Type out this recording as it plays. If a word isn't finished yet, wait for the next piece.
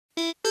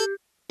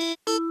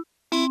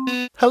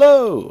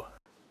Hello!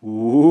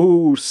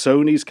 Ooh,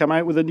 Sony's come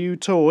out with a new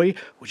toy.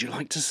 Would you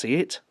like to see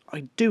it?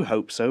 I do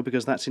hope so,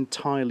 because that's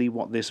entirely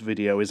what this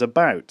video is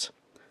about.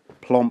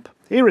 Plomp.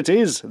 Here it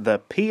is, the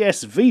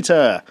PS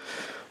Vita,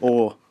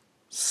 or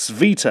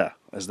Svita,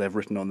 as they've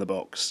written on the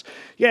box.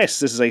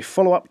 Yes, this is a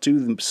follow-up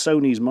to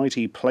Sony's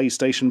mighty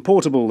PlayStation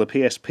Portable, the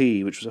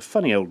PSP, which was a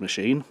funny old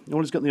machine. I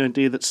always got the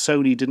idea that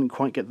Sony didn't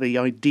quite get the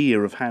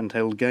idea of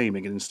handheld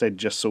gaming and instead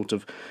just sort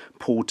of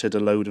ported a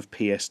load of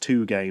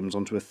PS2 games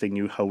onto a thing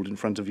you hold in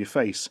front of your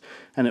face,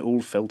 and it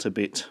all felt a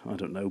bit, I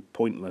don't know,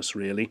 pointless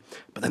really.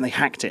 But then they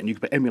hacked it and you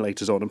could put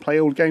emulators on and play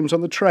old games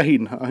on the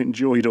train. I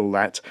enjoyed all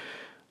that.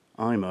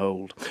 I'm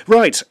old.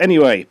 Right,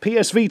 anyway,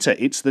 PS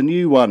Vita, it's the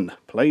new one.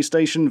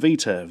 PlayStation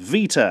Vita.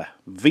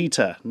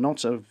 Vita.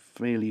 Not a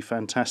really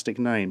fantastic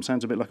name.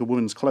 Sounds a bit like a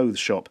woman's clothes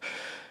shop.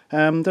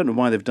 Don't know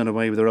why they've done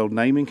away with their old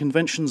naming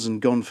conventions and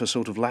gone for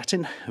sort of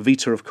Latin.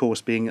 Vita, of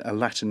course, being a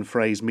Latin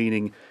phrase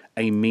meaning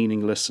a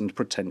meaningless and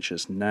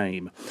pretentious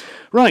name.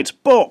 Right,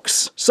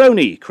 box.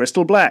 Sony,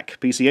 crystal black,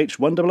 PCH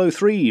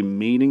 1003,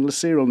 meaningless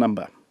serial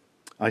number.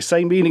 I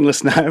say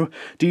meaningless now.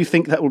 Do you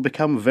think that will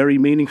become very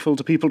meaningful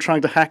to people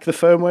trying to hack the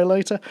firmware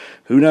later?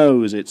 Who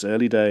knows, it's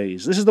early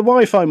days. This is the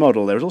Wi-Fi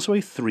model. There is also a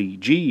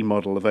 3G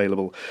model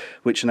available,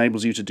 which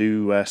enables you to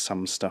do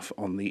some stuff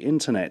on the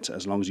internet,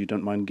 as long as you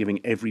don't mind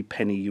giving every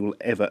penny you will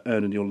ever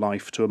earn in your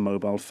life to a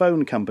mobile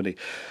phone company.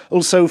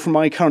 Also, from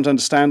my current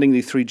understanding,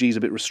 the 3G is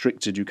a bit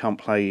restricted. You can't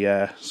play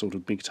sort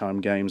of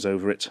big-time games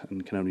over it,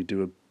 and can only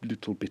do a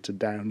little bit of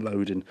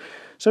downloading.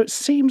 So it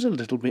seems a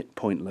little bit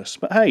pointless.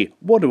 But hey,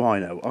 what do I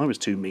know? I was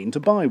too mean to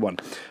buy one.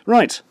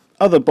 Right,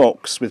 other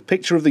box with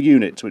picture of the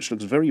unit, which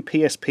looks very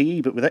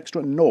PSP but with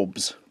extra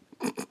knobs.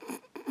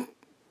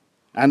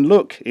 And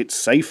look, it's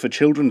safe for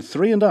children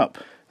 3 and up.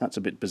 That's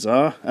a bit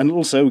bizarre. And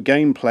also,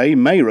 gameplay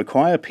may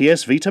require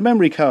PS Vita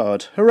memory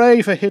card.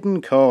 Hooray for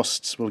hidden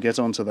costs. We'll get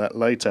onto that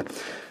later.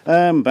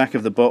 Back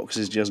of the box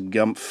is just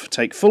gumph.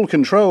 Take full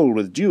control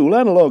with dual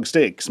analog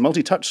sticks,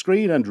 multi-touch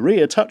screen and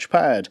rear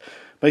touchpad.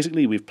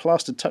 Basically, we've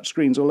plastered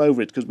touchscreens all over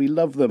it because we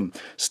love them.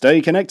 Stay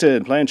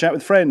connected, play and chat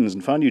with friends,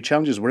 and find new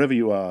challenges wherever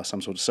you are.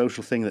 Some sort of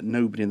social thing that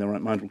nobody in their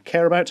right mind will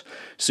care about.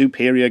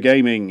 Superior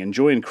gaming.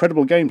 Enjoy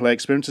incredible gameplay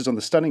experiences on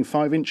the stunning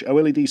 5-inch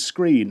OLED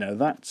screen. Now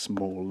that's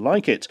more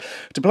like it.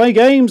 To play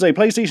games, a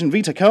PlayStation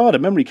Vita card, a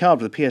memory card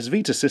for the PS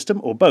Vita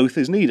system, or both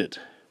is needed.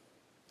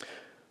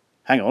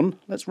 Hang on,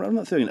 let's run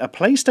that through. A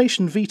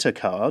PlayStation Vita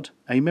card,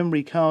 a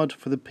memory card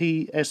for the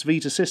PS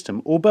Vita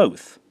system, or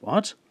both.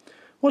 What?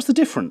 What's the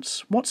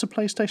difference? What's a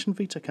PlayStation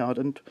Vita card?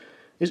 And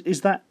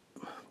is that...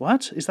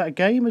 What? Is that a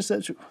game?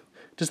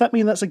 Does that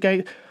mean that's a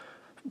game?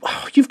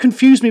 Oh, you've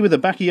confused me with the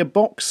back of your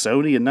box,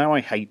 Sony, and now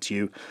I hate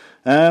you.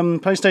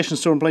 PlayStation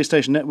Store and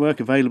PlayStation Network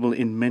available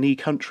in many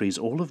countries,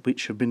 all of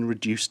which have been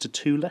reduced to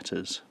 2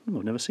 letters. Oh,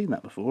 I've never seen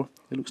that before.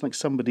 It looks like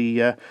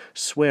somebody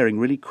swearing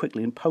really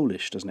quickly in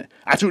Polish, doesn't it?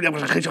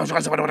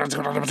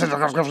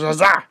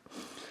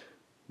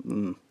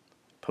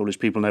 Polish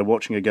people now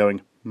watching are going,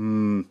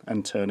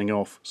 and turning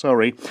off.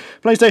 Sorry.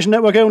 PlayStation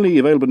Network only,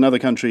 available in other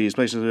countries.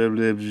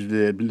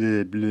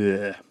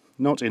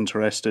 Not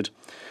interested.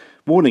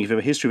 Warning, if you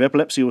have a history of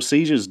epilepsy or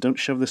seizures, don't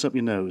shove this up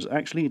your nose.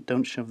 Actually,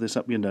 don't shove this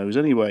up your nose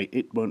anyway.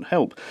 It won't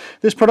help.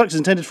 This product is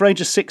intended for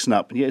ages 6 and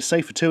up, and yet it's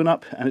safe for 2 and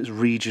up, and it's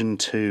region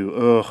 2.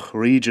 Ugh,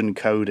 region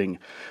coding.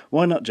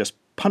 Why not just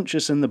punch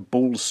us in the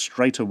balls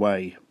straight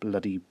away,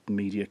 bloody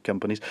media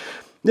companies?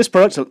 This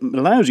product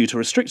allows you to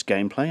restrict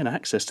gameplay and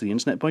access to the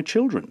internet by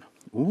children.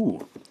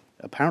 Ooh.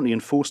 Apparently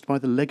enforced by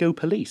the Lego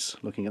police,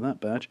 looking at that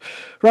badge.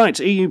 Right,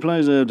 EU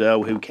players are...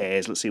 Oh, who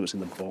cares? Let's see what's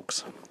in the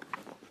box.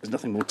 There's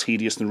nothing more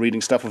tedious than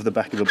reading stuff off the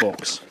back of a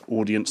box.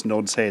 Audience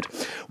nods head.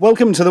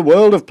 Welcome to the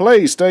world of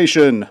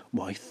PlayStation.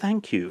 Why,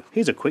 thank you.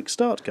 Here's a quick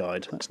start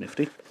guide. That's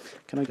nifty.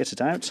 Can I get it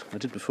out? I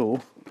did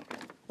before.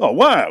 Oh,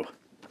 wow.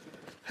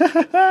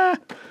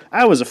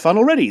 Hours of fun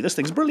already. This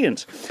thing's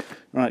brilliant.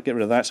 Right, get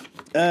rid of that.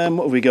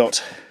 What have we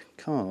got?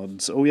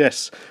 Cards. Oh,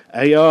 yes.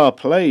 AR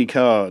play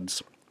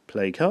cards.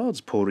 Play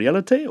cards pour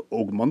reality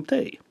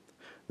augmentée.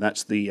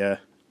 That's the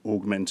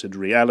augmented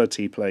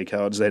reality play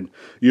cards then.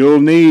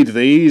 You'll need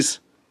these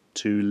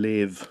to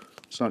live.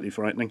 Slightly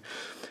frightening.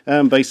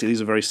 Basically,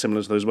 these are very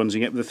similar to those ones you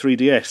get with the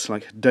 3DS,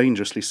 like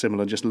dangerously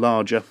similar, just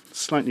larger,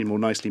 slightly more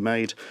nicely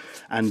made,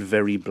 and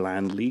very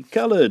blandly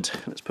coloured.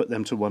 Let's put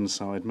them to one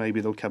side. Maybe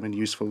they'll come in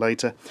useful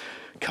later.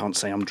 Can't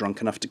say I'm drunk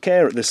enough to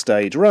care at this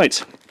stage.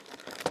 Right,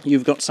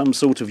 you've got some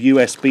sort of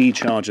USB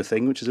charger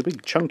thing, which is a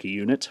big chunky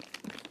unit,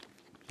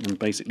 and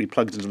basically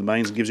plugs into the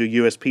mains and gives you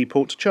a USB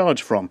port to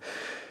charge from.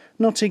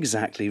 Not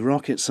exactly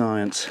rocket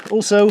science.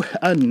 Also,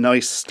 a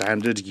nice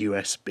standard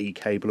USB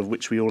cable, of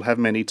which we all have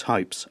many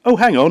types. Oh,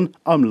 hang on,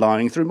 I'm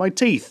lying through my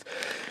teeth.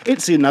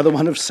 It's another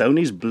one of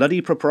Sony's bloody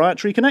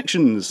proprietary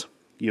connections.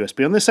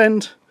 USB on this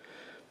end,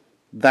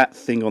 that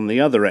thing on the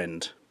other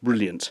end.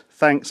 Brilliant.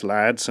 Thanks,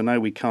 lad. So now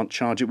we can't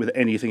charge it with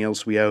anything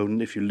else we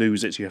own. If you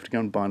lose it, you have to go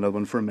and buy another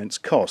one for immense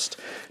cost.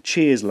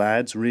 Cheers,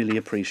 lads. Really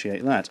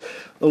appreciate that.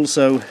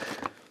 Also,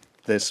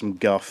 there's some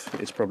guff.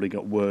 It's probably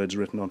got words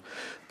written on.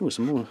 Oh,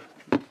 some more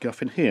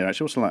guff in here.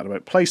 Actually, what's all that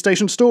about?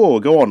 PlayStation Store.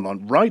 Go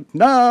on right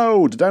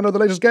now to download the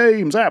latest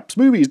games, apps,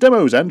 movies,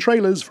 demos, and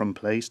trailers from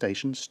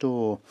PlayStation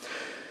Store.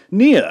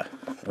 Near.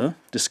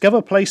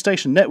 Discover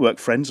PlayStation Network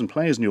friends and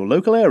players in your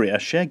local area,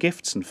 share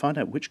gifts, and find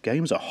out which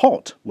games are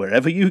hot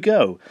wherever you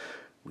go.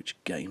 Which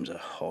games are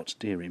hot?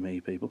 Dearie me,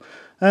 people.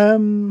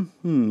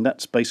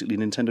 That's basically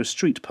Nintendo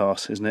Street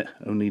Pass, isn't it?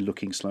 Only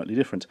looking slightly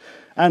different.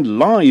 And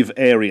Live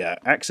Area.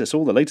 Access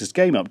all the latest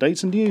game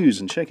updates and news,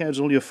 and check out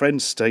all your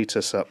friends'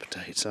 status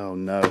updates. Oh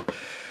no.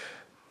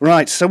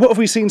 Right, so what have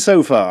we seen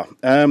so far?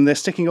 They're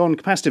sticking on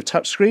capacitive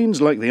touchscreens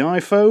like the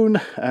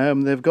iPhone.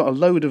 They've got a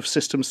load of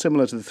systems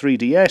similar to the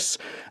 3DS,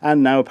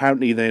 and now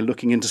apparently they're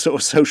looking into sort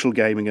of social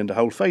gaming and a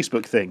whole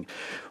Facebook thing.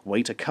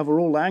 Way to cover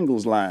all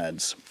angles,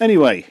 lads.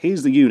 Anyway,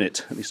 here's the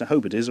unit. At least I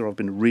hope it is, or I've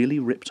been really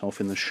ripped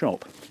off in the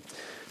shop.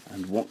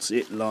 And what's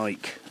it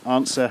like?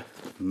 Answer,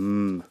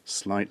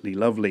 slightly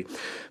lovely.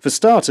 For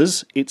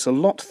starters, it's a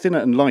lot thinner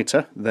and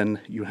lighter than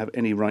you have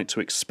any right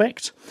to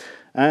expect.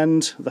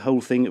 And the whole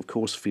thing, of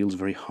course, feels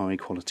very high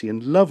quality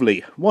and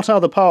lovely. What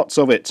are the parts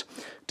of it?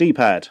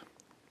 D-pad.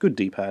 Good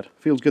D-pad.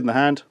 Feels good in the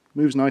hand.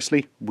 Moves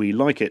nicely. We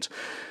like it.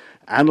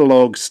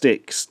 Analog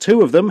sticks.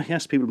 2 of them.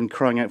 Yes, people have been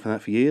crying out for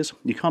that for years.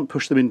 You can't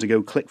push them in to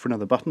go click for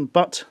another button,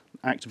 but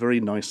act very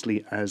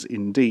nicely as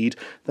indeed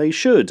they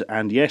should.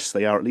 And yes,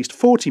 they are at least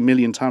 40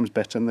 million times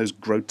better than those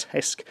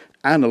grotesque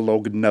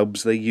analog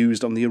nubs they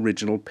used on the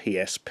original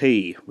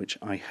PSP, which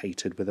I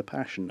hated with a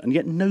passion. And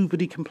yet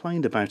nobody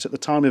complained about it at the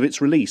time of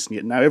its release, and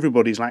yet now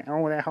everybody's like,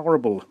 oh, they're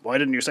horrible. Why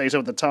didn't you say so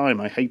at the time?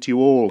 I hate you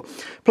all.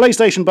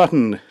 PlayStation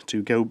button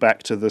to go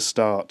back to the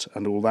start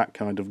and all that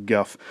kind of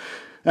guff.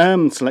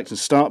 Select and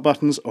start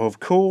buttons, of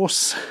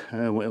course.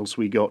 What else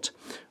we got?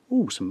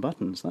 Oh, some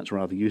buttons. That's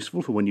rather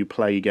useful for when you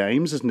play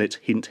games, isn't it?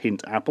 Hint,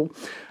 hint, Apple.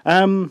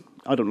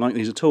 I don't like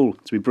these at all,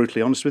 to be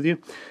brutally honest with you.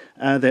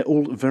 They're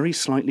all very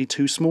slightly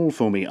too small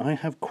for me. I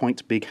have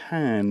quite big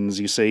hands,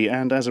 you see,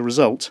 and as a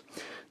result,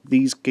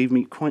 these gave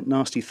me quite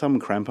nasty thumb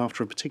cramp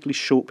after a particularly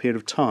short period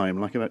of time,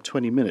 like about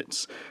 20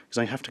 minutes, because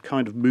I have to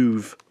kind of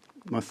move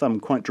my thumb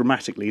quite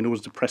dramatically in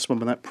order to press one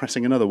without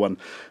pressing another one.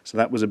 So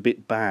that was a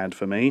bit bad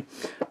for me.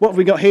 What have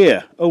we got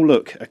here? Oh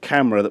look, a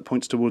camera that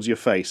points towards your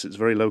face. It's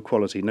very low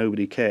quality,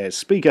 nobody cares.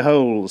 Speaker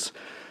holes.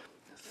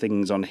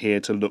 Things on here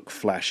to look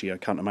flashy. I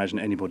can't imagine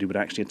anybody would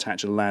actually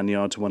attach a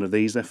lanyard to one of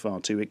these. They're far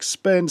too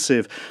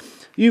expensive.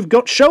 You've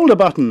got shoulder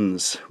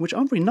buttons, which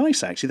aren't very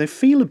nice actually. They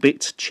feel a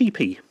bit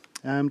cheapy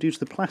due to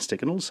the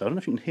plastic. And also, I don't know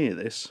if you can hear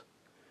this,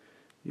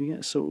 you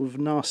get sort of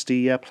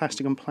nasty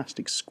plastic on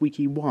plastic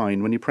squeaky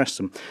whine when you press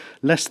them.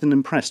 Less than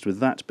impressed with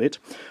that bit.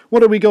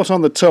 What have we got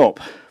on the top?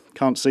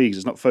 Can't see because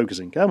it's not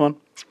focusing. Come on.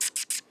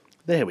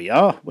 There we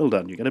are. Well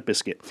done, you get a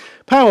biscuit.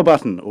 Power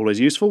button, always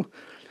useful.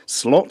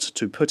 Slot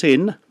to put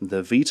in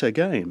the Vita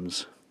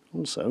games.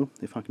 Also,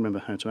 if I can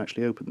remember how to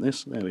actually open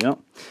this, there we are.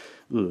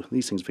 Ugh,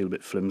 these things feel a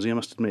bit flimsy, I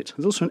must admit.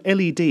 There's also an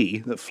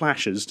LED that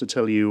flashes to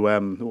tell you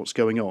what's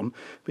going on,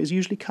 but it's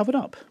usually covered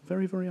up.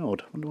 Very, very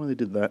odd. I wonder why they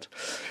did that.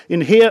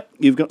 In here,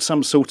 you've got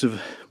some sort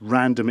of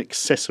random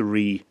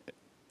accessory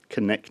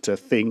connector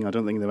thing. I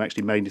don't think they've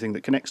actually made anything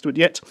that connects to it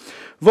yet.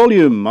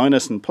 Volume,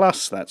 minus and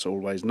plus, that's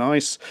always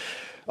nice.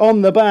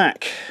 On the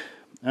back,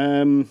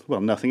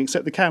 well, nothing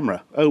except the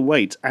camera. Oh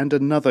wait, and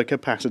another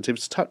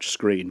capacitive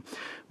touchscreen,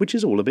 which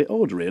is all a bit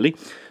odd really.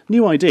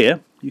 New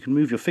idea, you can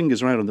move your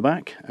fingers around on the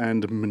back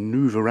and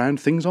manoeuvre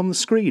around things on the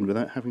screen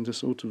without having to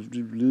sort of...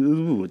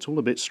 Ooh, it's all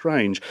a bit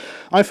strange.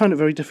 I found it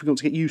very difficult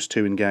to get used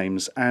to in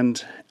games,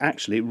 and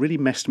actually it really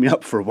messed me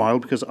up for a while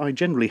because I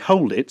generally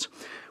hold it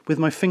with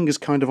my fingers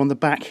kind of on the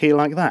back here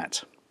like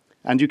that.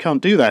 And you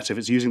can't do that if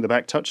it's using the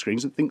back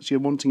touchscreens. It thinks you're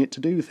wanting it to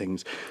do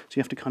things. So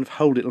you have to kind of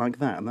hold it like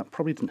that, and that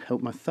probably didn't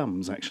help my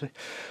thumbs, actually.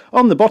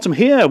 On the bottom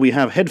here, we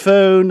have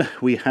headphone,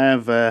 we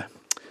have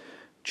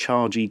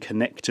chargy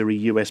connectory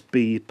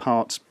USB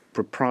parts,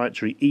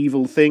 proprietary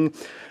evil thing,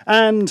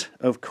 and,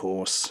 of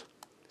course,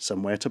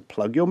 somewhere to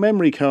plug your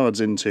memory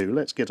cards into.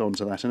 Let's get on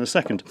to that in a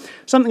second.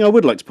 Something I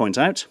would like to point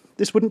out,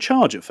 this wouldn't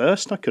charge at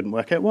first. I couldn't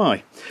work out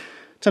why.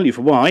 Tell you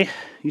for why.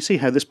 You see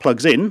how this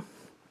plugs in?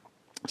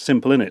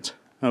 Simple, innit?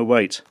 Oh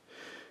wait,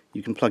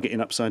 you can plug it in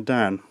upside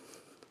down.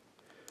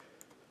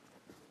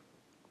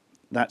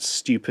 That's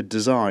stupid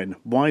design.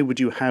 Why would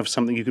you have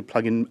something you could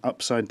plug in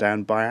upside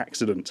down by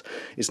accident?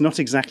 It's not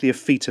exactly a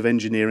feat of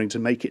engineering to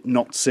make it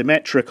not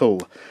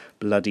symmetrical.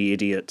 Bloody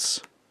idiots.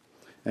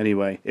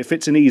 Anyway, it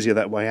fits in easier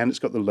that way, and it's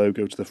got the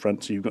logo to the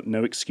front, so you've got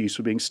no excuse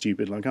for being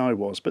stupid like I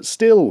was. But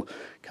still,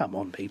 come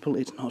on people,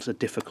 it's not a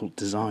difficult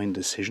design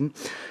decision.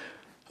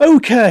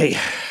 Okay,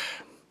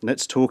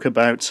 let's talk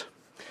about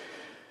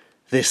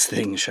this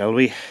thing, shall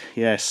we?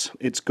 Yes,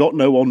 it's got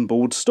no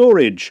onboard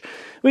storage,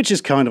 which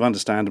is kind of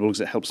understandable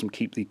because it helps them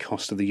keep the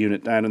cost of the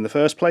unit down in the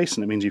first place,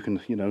 and it means you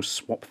can, you know,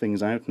 swap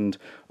things out and,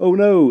 oh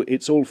no,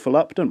 it's all full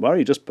up, don't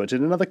worry, just put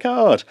in another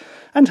card.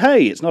 And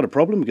hey, it's not a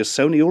problem because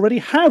Sony already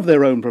have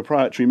their own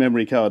proprietary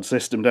memory card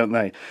system, don't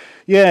they?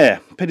 Yeah,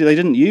 pity they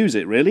didn't use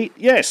it, really.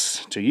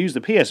 Yes, to use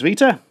the PS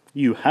Vita,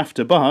 you have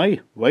to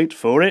buy, wait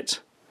for it,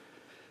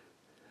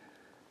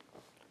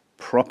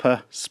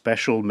 proper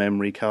special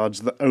memory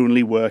cards that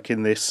only work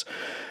in this,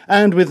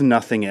 and with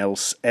nothing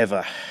else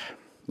ever.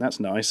 That's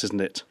nice, isn't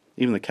it?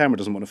 Even the camera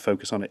doesn't want to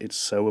focus on it, it's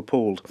so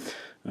appalled.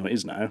 Oh, it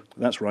is now.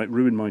 That's right,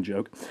 ruined my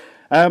joke.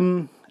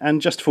 And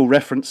just for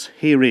reference,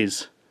 here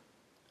is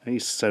a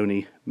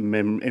Sony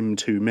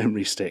M2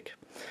 memory stick.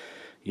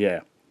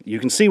 Yeah, you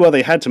can see why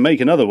they had to make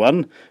another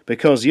one,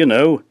 because, you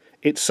know,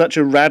 it's such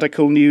a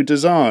radical new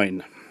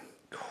design.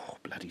 Oh,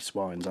 bloody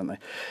swines, aren't they?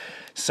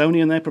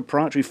 Sony and their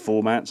proprietary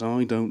formats,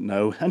 I don't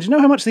know. And do you know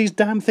how much these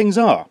damn things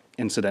are,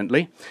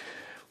 incidentally?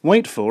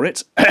 Wait for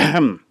it.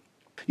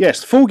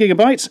 Yes, 4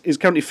 gigabytes is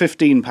currently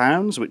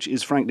 £15, which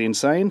is frankly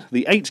insane.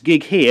 The 8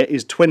 gig here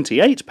is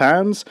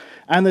 £28,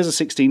 and there's a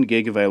 16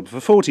 gig available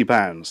for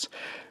 £40.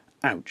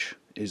 Ouch,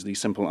 is the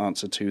simple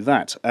answer to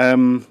that.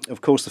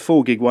 Of course, the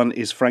 4 gig one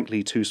is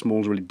frankly too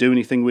small to really do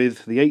anything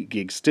with. The 8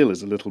 gig still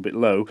is a little bit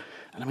low.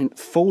 And I mean,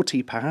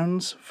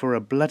 £40 for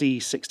a bloody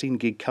 16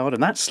 gig card,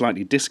 and that's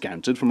slightly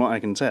discounted from what I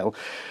can tell.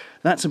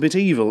 That's a bit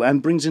evil,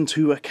 and brings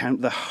into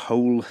account the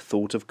whole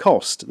thought of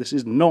cost. This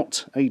is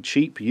not a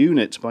cheap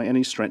unit by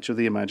any stretch of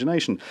the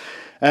imagination.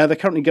 They're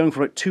currently going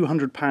for about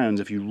 £200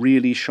 if you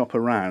really shop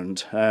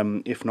around.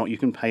 If not, you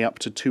can pay up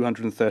to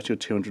 £230 or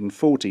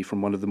 £240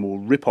 from one of the more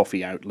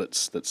rip-offy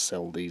outlets that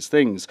sell these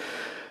things.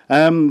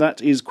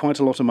 That is quite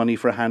a lot of money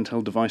for a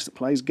handheld device that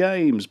plays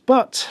games.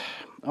 But,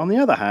 on the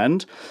other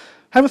hand,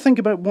 have a think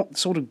about what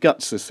sort of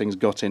guts this thing's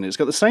got in it. It's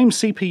got the same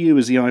CPU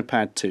as the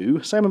iPad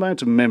 2, same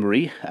amount of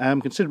memory,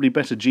 considerably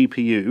better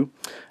GPU,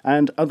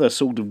 and other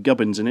sort of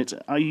gubbins in it.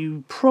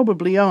 You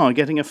probably are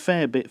getting a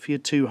fair bit for your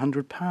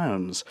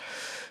 £200.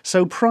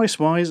 So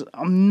price-wise,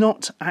 I'm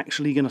not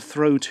actually going to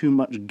throw too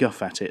much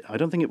guff at it. I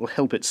don't think it will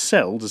help it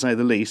sell, to say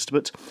the least,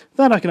 but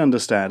that I can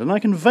understand. And I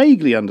can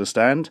vaguely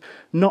understand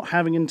not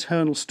having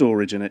internal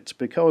storage in it,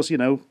 because, you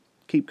know,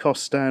 keep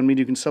costs down, mean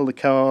you can sell the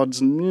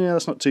cards, and yeah,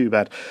 that's not too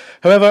bad.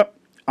 However,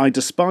 I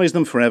despise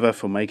them forever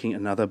for making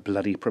another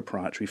bloody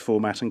proprietary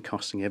format and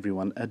costing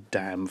everyone a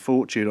damn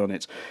fortune on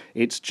it.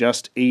 It's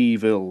just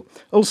evil.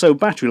 Also,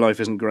 battery life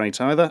isn't great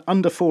either.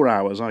 Under 4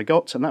 hours I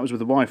got, and that was with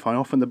the Wi-Fi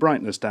off and the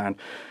brightness down.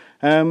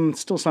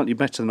 Still slightly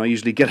better than I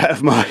usually get out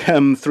of my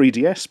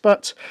 3DS,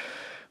 but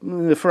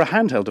for a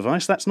handheld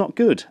device, that's not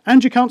good.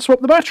 And you can't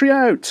swap the battery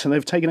out!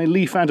 They've taken a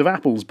leaf out of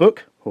Apple's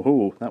book.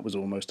 Oh, that was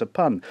almost a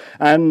pun.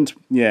 And,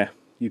 yeah,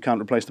 you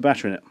can't replace the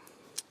battery in it.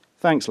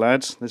 Thanks,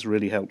 lads. This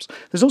really helps.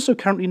 There's also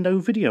currently no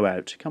video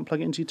out. You can't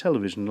plug it into your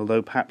television,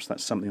 although perhaps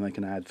that's something they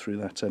can add through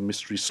that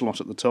mystery slot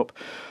at the top.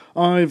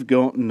 I've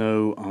got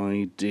no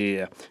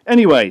idea.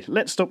 Anyway,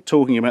 let's stop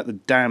talking about the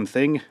damn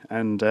thing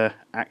and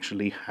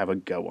actually have a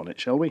go on it,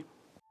 shall we?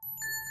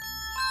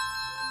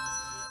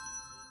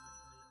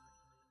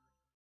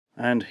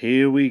 And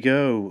here we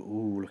go.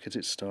 Ooh, look at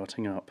it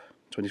starting up.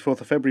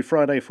 24th of February,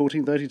 Friday,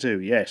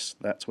 14:32. Yes,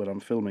 that's when I'm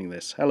filming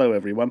this. Hello,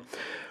 everyone.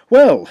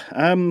 Well,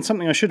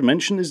 something I should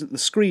mention is that the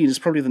screen is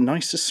probably the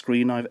nicest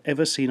screen I've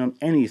ever seen on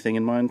anything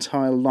in my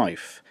entire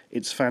life.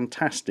 It's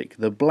fantastic.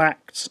 The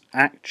blacks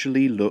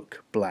actually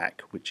look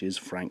black, which is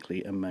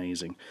frankly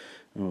amazing.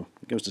 Oh,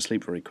 it goes to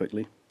sleep very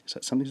quickly. Is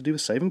that something to do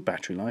with saving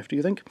battery life, do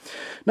you think?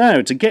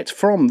 Now, to get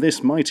from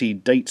this mighty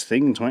date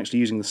thing to actually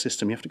using the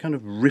system, you have to kind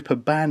of rip a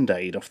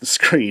band-aid off the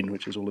screen,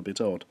 which is all a bit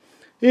odd.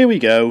 Here we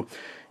go,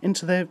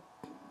 into their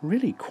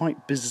really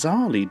quite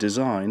bizarrely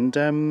designed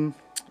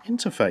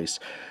interface.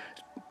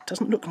 It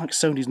doesn't look like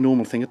Sony's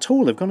normal thing at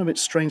all. They've gone a bit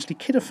strangely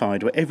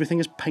kidified, where everything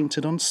is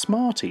painted on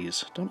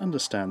Smarties. Don't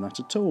understand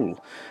that at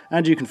all.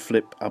 And you can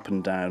flip up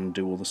and down and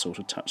do all the sort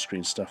of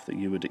touchscreen stuff that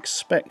you would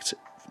expect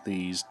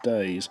these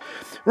days.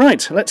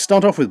 Right, let's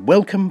start off with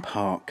Welcome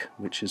Park,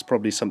 which is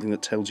probably something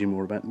that tells you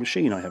more about the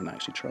machine. I haven't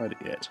actually tried it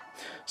yet.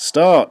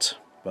 Start.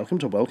 Welcome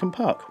to Welcome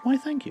Park. Why,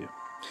 thank you.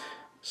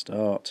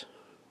 Start.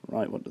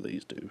 Right, what do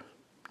these do?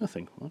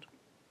 Nothing. What?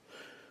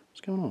 What's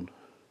going on?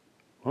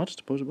 What?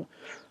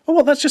 Oh,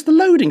 what? That's just the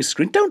loading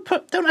screen. Don't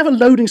have a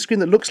loading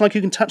screen that looks like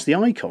you can touch the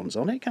icons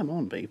on it. Come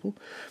on, people.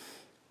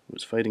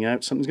 It's fading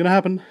out. Something's going to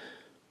happen.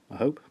 I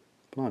hope.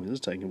 Blimey, this is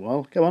taking a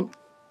while. Go on.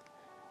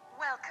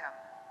 Welcome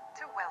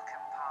to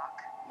Welcome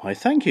Park. Why,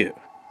 thank you.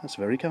 That's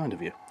very kind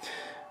of you.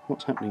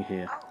 What's happening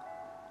here? Oh,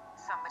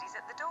 somebody's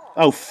at the door.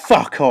 Oh,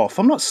 fuck off.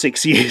 I'm not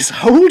 6 years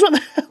old. What the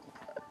hell?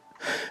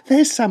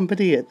 There's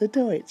somebody at the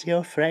door. It's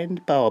your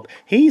friend Bob.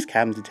 He's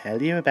come to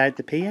tell you about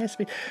the PS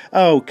Vita.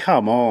 Oh,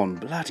 come on.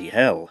 Bloody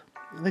hell.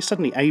 Are they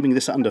suddenly aiming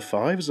this at under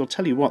fives? I'll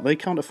tell you what, they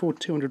can't afford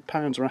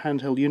 £200 or a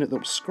handheld unit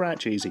that'll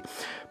scratch easy.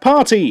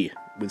 Party!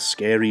 With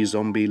scary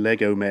zombie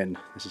Lego men.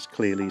 This is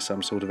clearly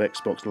some sort of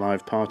Xbox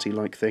Live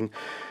Party-like thing.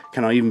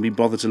 Can I even be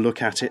bothered to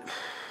look at it?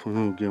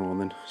 Oh, go on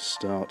then.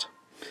 Start.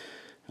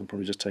 It'll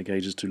probably just take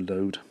ages to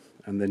load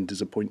and then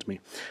disappoint me.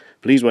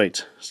 Please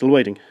wait. Still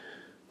waiting.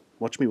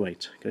 Watch me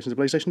wait. Get into the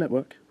PlayStation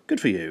Network.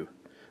 Good for you.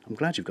 I'm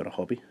glad you've got a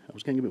hobby. I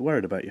was getting a bit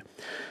worried about you.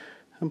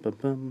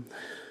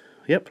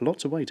 Yep,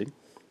 lots of waiting.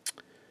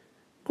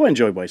 quite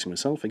enjoy waiting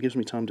myself. It gives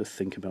me time to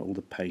think about all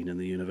the pain in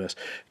the universe.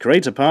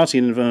 Create a party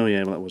and... Oh,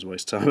 yeah, well, that was a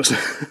waste of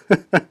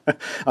time.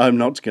 I'm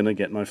not going to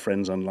get my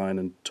friends online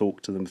and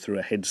talk to them through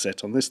a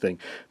headset on this thing,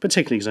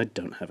 particularly because I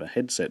don't have a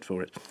headset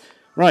for it.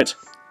 Right.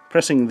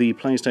 Pressing the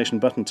PlayStation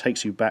button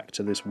takes you back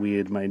to this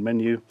weird main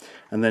menu,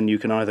 and then you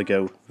can either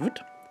go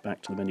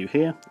back to the menu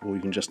here, or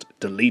you can just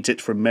delete it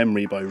from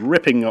memory by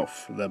ripping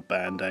off the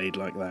band-aid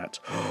like that.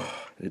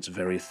 It's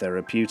very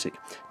therapeutic.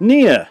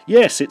 Nier!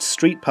 Yes, it's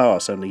Street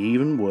Pass, only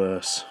even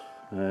worse.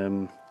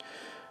 I'm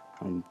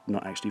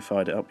not actually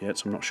fired it up yet,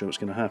 so I'm not sure what's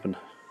going to happen.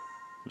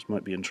 This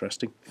might be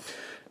interesting.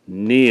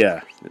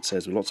 Nier, it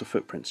says, with lots of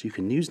footprints. You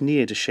can use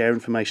Nier to share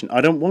information. I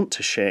don't want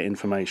to share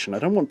information. I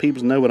don't want people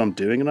to know what I'm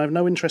doing, and I have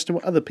no interest in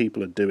what other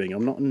people are doing.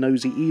 I'm not a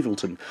nosy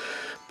Evilton.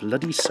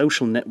 Bloody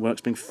social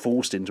networks being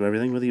forced into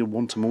everything, whether you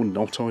want them or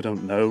not, I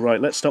don't know. Right,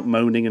 let's stop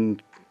moaning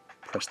and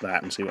press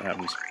that and see what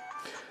happens.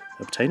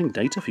 Obtaining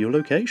data for your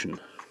location.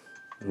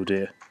 Oh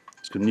dear.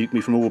 It's going to nuke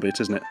me from orbit,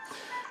 isn't it?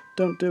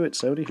 Don't do it,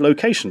 Sody.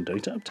 Location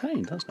data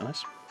obtained. That's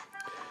nice.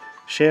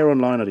 Share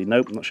online ID.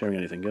 Nope, I'm not sharing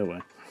anything. Go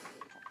away.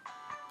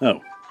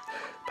 Oh.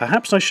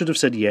 Perhaps I should have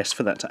said yes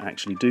for that to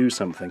actually do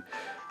something.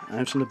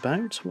 Out and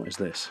about? What is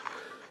this?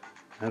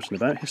 Out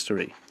and about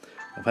history.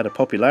 I've had a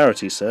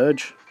popularity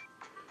surge.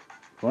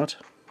 What?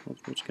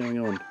 What's going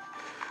on?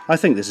 I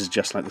think this is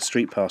just like the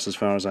Street Pass as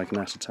far as I can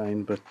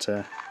ascertain,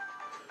 but...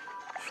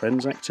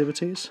 friends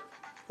activities?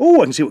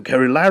 Oh, I can see what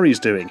Gary Larry's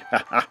doing.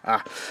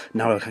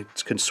 Now I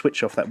can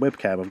switch off that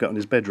webcam I've got in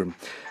his bedroom.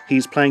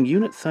 He's playing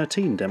Unit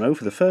 13 demo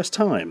for the first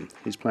time.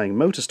 He's playing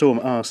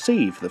Motorstorm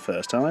RC for the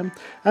first time.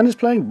 And he's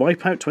playing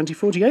Wipeout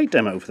 2048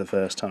 demo for the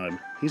first time.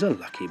 He's a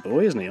lucky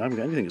boy, isn't he? I haven't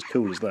got anything as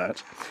cool as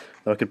that.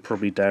 Though I could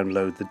probably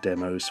download the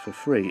demos for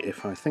free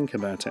if I think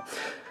about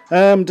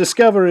it.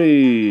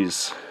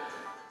 Discoveries.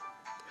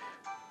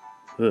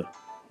 Ugh,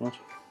 what?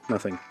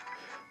 Nothing.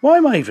 Why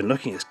am I even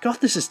looking at this?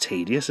 God, this is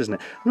tedious, isn't it?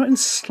 I'm not in the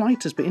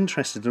slightest bit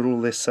interested in all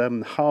this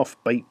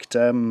half-baked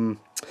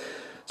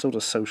sort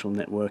of social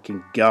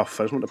networking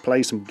guff. I just want to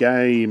play some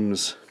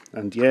games.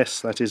 And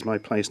yes, that is my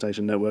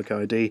PlayStation Network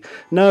ID.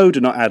 No, do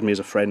not add me as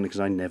a friend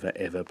because I never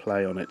ever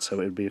play on it, so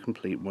it would be a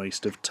complete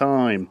waste of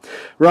time.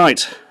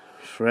 Right,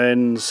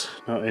 friends,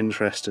 not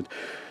interested.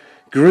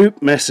 Group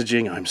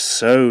messaging, I'm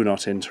so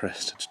not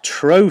interested.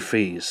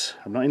 Trophies,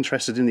 I'm not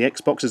interested in the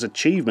Xbox's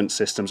achievement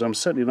systems. I'm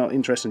certainly not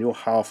interested in your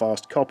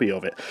half-assed copy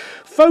of it.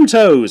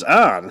 Photos,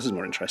 this is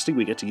more interesting.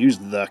 We get to use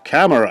the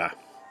camera.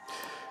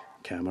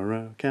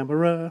 Camera.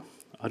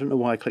 I don't know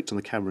why I clicked on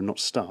the camera and not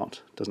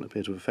start. Doesn't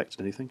appear to have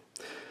affected anything.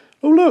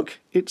 Oh look,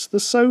 it's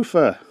the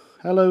sofa.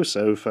 Hello,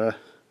 sofa.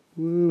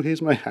 Ooh,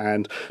 here's my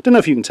hand. Don't know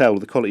if you can tell,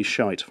 the quality's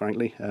shite,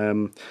 frankly.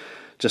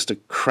 Just a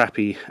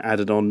crappy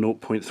added-on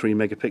 0.3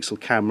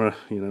 megapixel camera,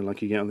 you know,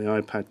 like you get on the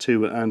iPad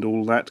 2 and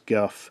all that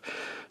guff.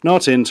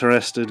 Not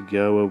interested,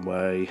 go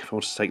away. If I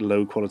wanted to take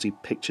low-quality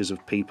pictures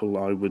of people,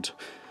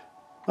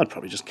 I'd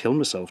probably just kill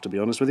myself, to be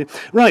honest with you.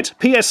 Right,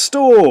 PS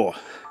Store!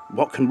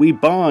 What can we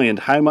buy and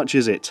how much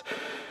is it?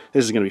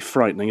 This is going to be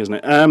frightening, isn't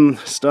it?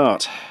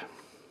 Start.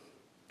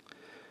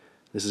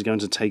 This is going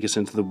to take us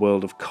into the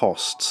world of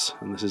costs,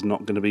 and this is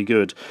not going to be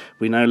good.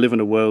 We now live in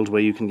a world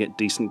where you can get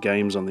decent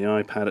games on the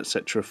iPad,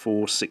 etc.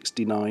 for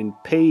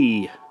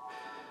 69p,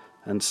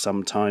 and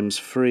sometimes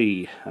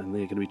free, and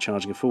they're going to be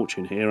charging a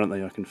fortune here, aren't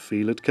they? I can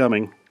feel it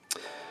coming.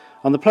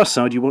 On the plus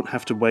side, you won't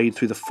have to wade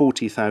through the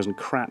 40,000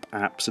 crap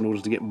apps in order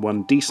to get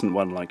one decent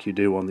one like you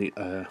do on the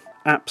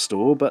App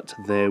Store, but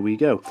there we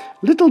go.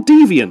 Little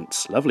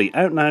Deviants, lovely,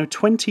 out now,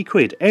 20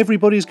 quid.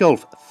 Everybody's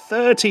Golf,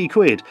 30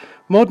 quid.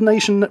 Mod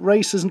Nation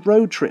Races and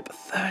Road Trip,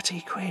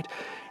 30 quid.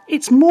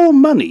 It's more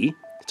money,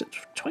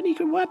 20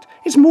 quid, what?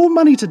 It's more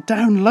money to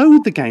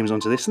download the games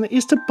onto this than it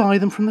is to buy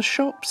them from the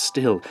shop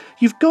still.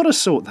 You've got to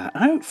sort that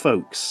out,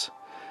 folks.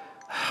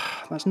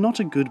 That's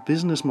not a good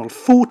business model.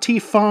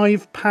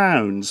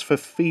 £45 for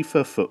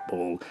FIFA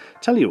football.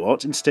 Tell you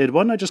what, instead,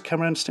 why don't I just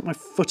come around and stick my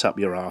foot up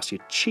your arse, you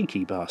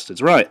cheeky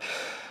bastards. Right.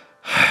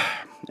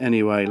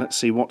 Anyway, let's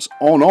see what's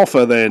on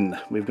offer then.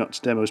 We've got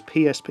demos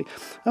PSP.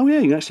 Oh yeah,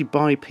 you can actually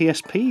buy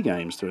PSP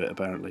games through it,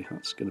 apparently.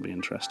 That's going to be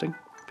interesting.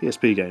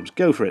 PSP games,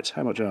 go for it.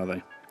 How much are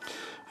they?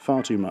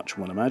 Far too much,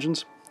 one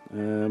imagines.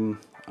 I'm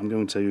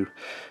going to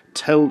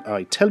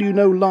tell you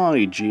no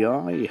lie,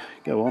 GI.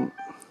 Go on.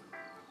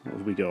 What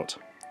have we got?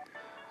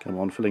 Come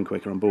on, fill in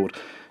quicker, on board.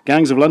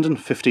 Gangs of London,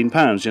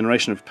 £15.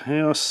 Generation of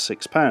Chaos,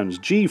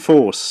 £6.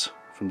 G-Force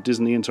from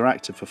Disney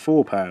Interactive for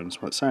 £4.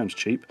 Well, that sounds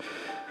cheap.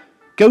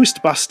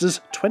 Ghostbusters,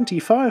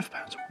 £25.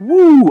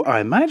 Woo! I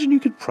imagine you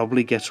could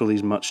probably get all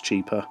these much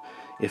cheaper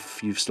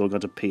if you've still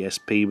got a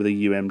PSP with a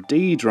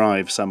UMD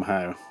drive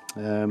somehow.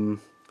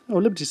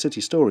 Liberty City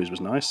Stories was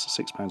nice,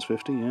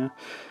 £6.50, yeah.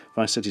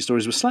 Vice City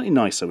Stories was slightly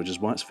nicer, which is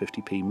why it's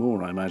 50p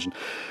more, I imagine.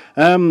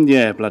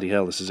 Yeah, bloody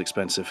hell, this is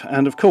expensive.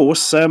 And of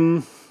course,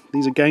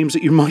 these are games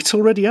that you might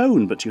already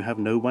own, but you have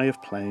no way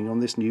of playing on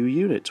this new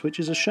unit, which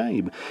is a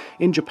shame.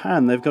 In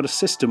Japan, they've got a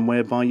system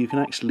whereby you can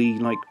actually,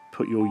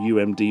 put your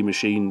UMD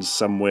machines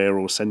somewhere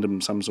or send them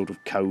some sort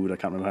of code. I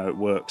can't remember how it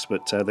works,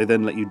 but they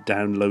then let you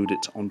download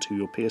it onto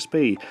your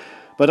PSP.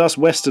 But us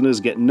Westerners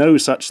get no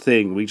such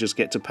thing. We just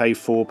get to pay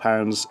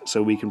 £4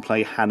 so we can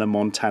play Hannah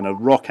Montana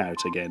Rock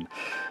Out again.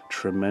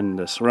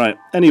 Tremendous. Right,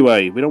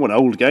 anyway, we don't want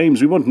old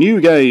games, we want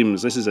new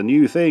games. This is a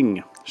new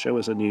thing. Show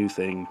us a new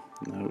thing.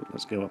 No,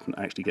 let's go up and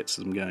actually get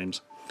some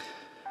games.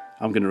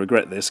 I'm going to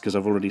regret this because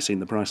I've already seen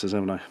the prices,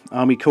 haven't I?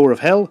 Army Corps of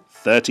Hell,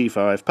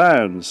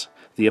 £35.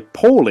 The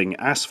appalling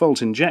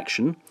Asphalt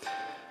Injection.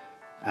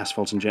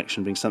 Asphalt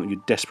Injection being something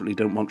you desperately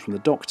don't want from the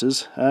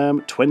doctors.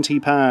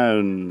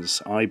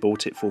 £20. I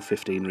bought it for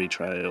 15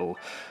 retail.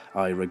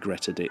 I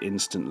regretted it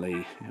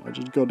instantly. I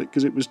just got it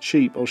because it was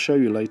cheap. I'll show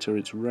you later,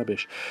 it's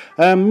rubbish.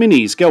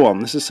 Minis, go on.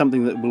 This is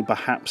something that will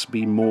perhaps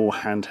be more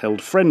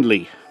handheld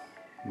friendly.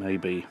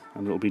 Maybe.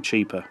 And it'll be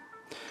cheaper.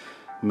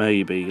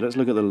 Maybe. Let's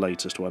look at the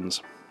latest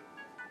ones.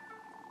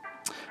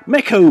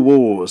 Mecha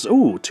Wars.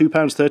 Ooh,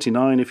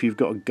 £2.39 if you've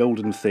got a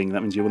golden thing.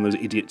 That means you're one of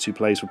those idiots who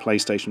plays for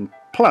PlayStation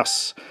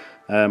Plus.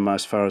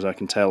 As far as I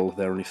can tell,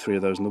 there are only 3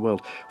 of those in the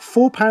world.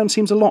 £4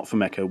 seems a lot for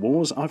Mecha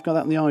Wars. I've got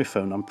that on the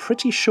iPhone. I'm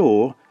pretty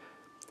sure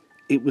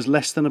it was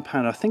less than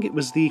 £1. I think it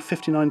was the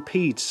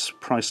 59p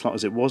price slot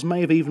as it was.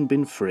 May have even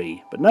been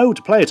free. But no,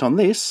 to play it on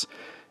this,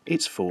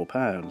 it's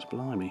 £4.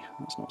 Blimey,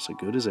 that's not so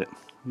good, is it?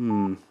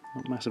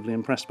 Not massively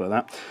impressed by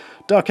that.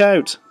 Duck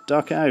out!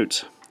 Duck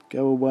out!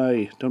 Go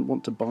away. Don't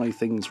want to buy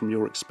things from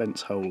your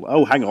expense hole.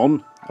 Oh, hang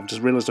on. I've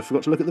just realised I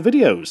forgot to look at the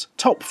videos.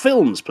 Top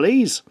films,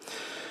 please!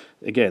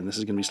 Again, this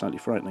is going to be slightly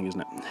frightening,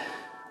 isn't it?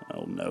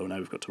 Oh no, now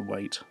we've got to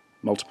wait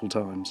multiple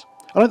times.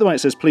 I like the way it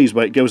says please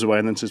wait, goes away,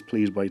 and then says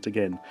please wait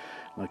again.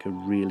 Like a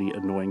really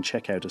annoying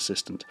checkout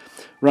assistant.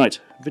 Right,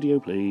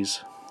 video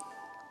please.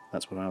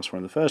 That's what I asked for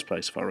in the first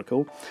place, if I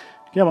recall.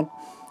 Come on.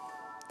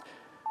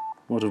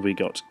 What have we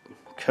got?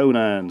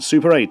 Conan,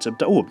 Super 8.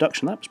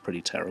 Abduction, that was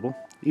pretty terrible.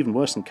 Even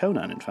worse than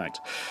Conan, in fact.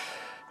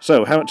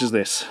 So, how much is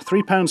this?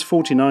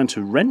 £3.49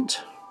 to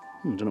rent.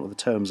 I don't know what the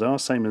terms are,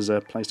 same as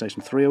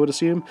PlayStation 3 I would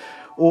assume,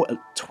 or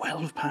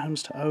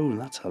 £12 to own.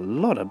 That's a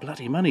lot of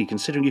bloody money,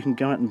 considering you can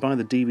go out and buy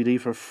the DVD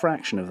for a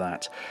fraction of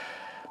that.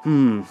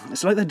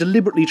 It's like they're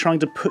deliberately trying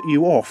to put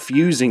you off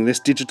using this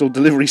digital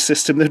delivery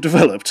system they've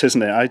developed,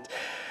 isn't it?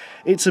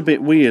 It's a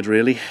bit weird,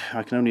 really.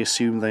 I can only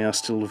assume they are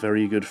still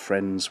very good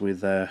friends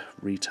with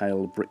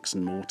retail bricks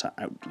and mortar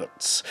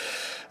outlets.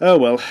 Oh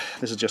well,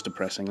 this is just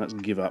depressing. Let's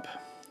give up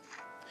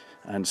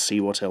and see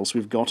what else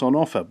we've got on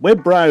offer.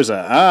 Web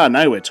browser. Ah,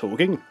 now we're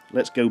talking.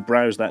 Let's go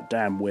browse that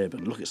damn web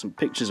and look at some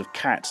pictures of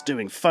cats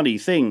doing funny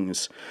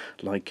things,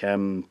 like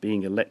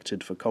being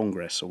elected for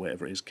Congress or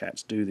whatever it is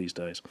cats do these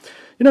days.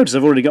 You notice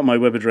I've already got my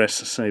web address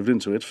saved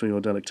into it for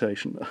your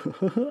delectation.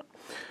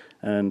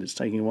 And it's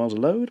taking a while to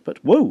load,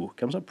 but whoa,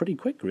 comes up pretty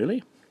quick,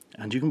 really.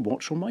 And you can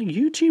watch all my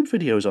YouTube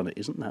videos on it.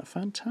 Isn't that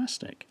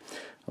fantastic?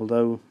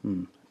 Although,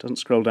 it doesn't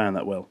scroll down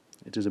that well.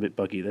 It is a bit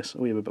buggy, this.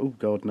 Oh, yeah, oh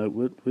God, no,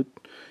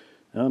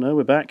 oh no,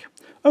 we're back.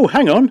 Oh,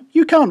 hang on,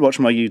 you can't watch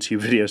my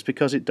YouTube videos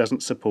because it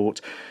doesn't support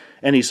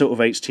any sort of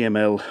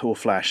HTML or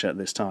Flash at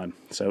this time,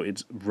 so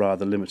it's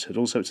rather limited.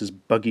 Also, it's as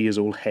buggy as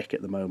all heck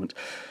at the moment.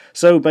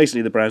 So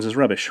basically the browser's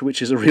rubbish,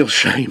 which is a real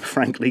shame,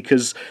 frankly,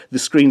 because the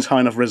screen's high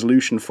enough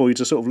resolution for you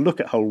to sort of look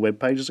at whole web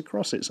pages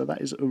across it, so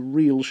that is a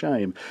real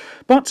shame.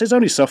 But it's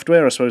only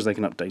software, I suppose they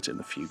can update it in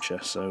the future,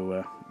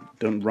 so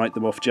don't write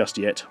them off just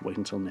yet. Wait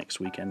until next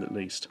weekend at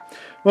least.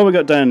 What we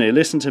got down here?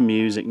 Listen to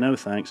music. No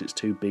thanks, it's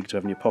too big to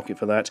have in your pocket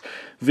for that.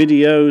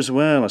 Videos,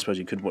 well, I suppose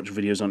you could watch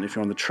videos on it if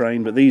you're on the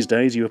train, but these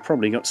days you have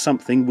probably got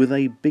something with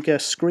a bigger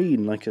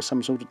screen, like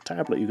some sort of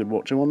tablet you could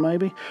watch them on,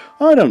 maybe?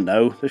 I don't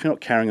know. If you're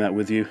not carrying that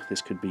with you,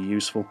 this could be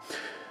useful.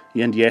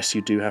 And yes,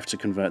 you do have to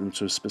convert them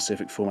to a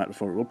specific format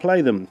before it will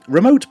play them.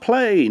 Remote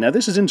play! Now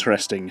this is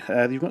interesting.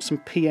 You've got some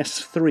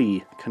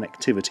PS3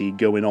 connectivity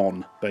going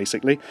on,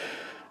 basically.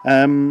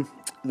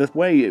 The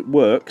way it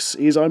works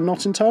is I'm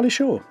not entirely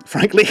sure.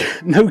 Frankly,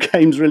 no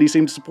games really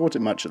seem to support it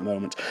much at the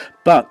moment.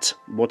 But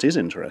what is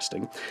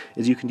interesting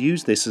is you can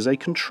use this as a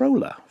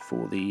controller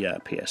for the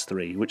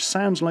PS3, which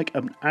sounds like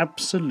an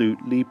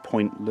absolutely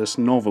pointless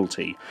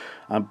novelty.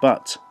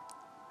 But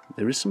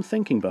there is some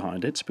thinking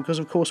behind it, because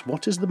of course,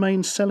 what is the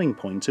main selling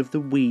point of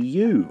the Wii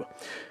U?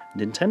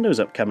 Nintendo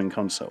upcoming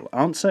console.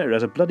 Answer, it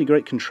has a bloody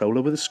great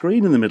controller with a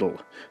screen in the middle.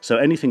 So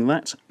anything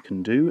that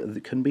can do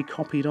that can be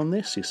copied on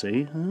this, you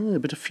see. A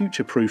bit of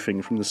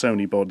future-proofing from the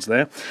Sony bods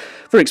there.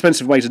 Very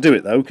expensive way to do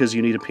it, though, because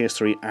you need a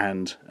PS3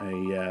 and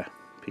a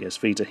PS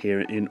Vita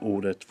here in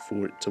order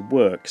for it to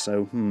work.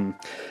 So,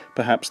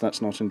 perhaps that's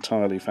not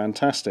entirely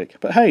fantastic.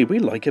 But hey, we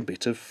like a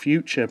bit of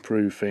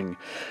future-proofing.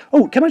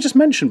 Oh, can I just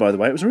mention, by the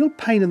way, it was a real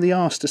pain in the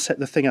arse to set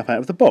the thing up out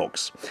of the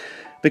box.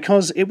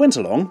 Because it went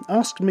along,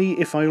 asked me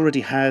if I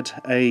already had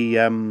a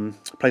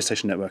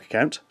PlayStation Network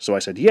account, so I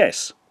said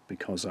yes,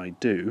 because I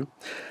do.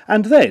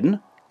 And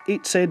then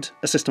it said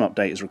a system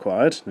update is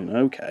required,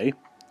 okay.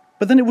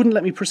 But then it wouldn't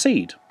let me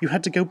proceed. You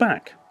had to go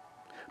back.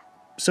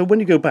 So when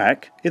you go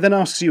back, it then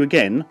asks you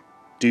again,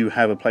 do you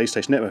have a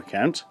PlayStation Network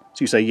account?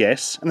 So you say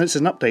yes, and then it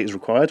says an update is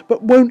required,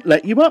 but won't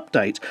let you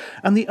update.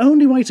 And the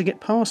only way to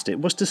get past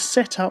it was to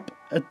set up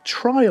a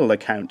trial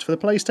account for the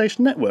PlayStation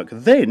Network.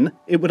 Then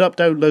it would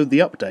download the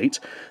update.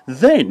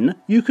 Then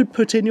you could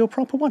put in your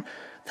proper one.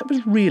 That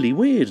was really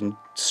weird and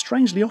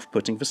strangely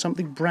off-putting for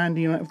something brand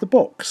new out of the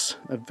box.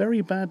 A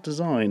very bad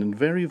design and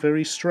very,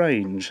 very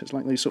strange. It's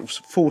like they sort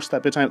of forced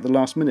that bit out at the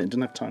last minute and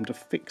didn't have time to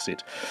fix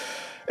it.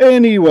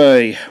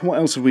 Anyway, what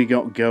else have we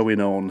got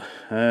going on?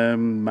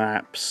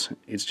 Maps.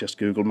 It's just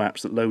Google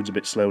Maps that loads a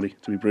bit slowly,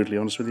 to be brutally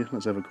honest with you.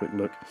 Let's have a quick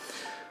look.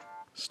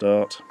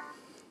 Start.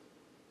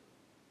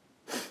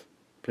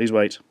 Please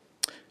wait.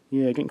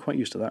 Yeah, getting quite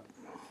used to that.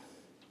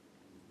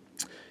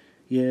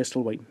 Yeah,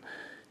 still waiting.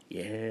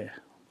 Yeah,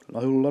 a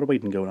whole lot of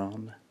waiting going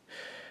on.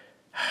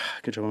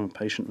 Good job, I'm a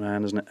patient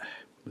man, isn't it?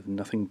 With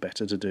nothing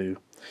better to do.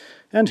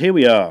 And here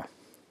we are.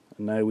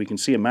 And now we can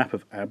see a map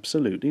of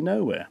absolutely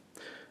nowhere.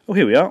 Oh,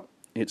 here we are.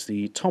 It's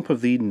the top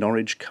of the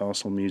Norwich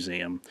Castle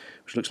Museum,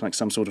 which looks like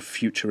some sort of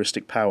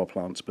futuristic power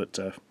plant, but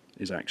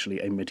is actually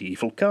a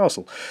medieval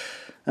castle.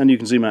 And you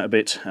can zoom out a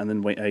bit and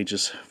then wait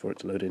ages for it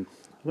to load in.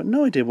 I've got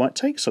no idea why it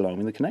takes so long. I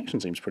mean, the connection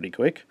seems pretty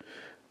quick.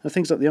 And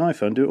things like the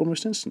iPhone do it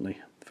almost instantly.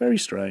 Very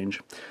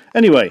strange.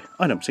 Anyway,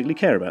 I don't particularly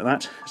care about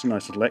that. It's a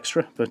nice little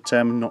extra, but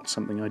not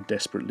something I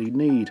desperately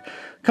need.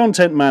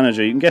 Content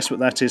Manager, you can guess what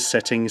that is.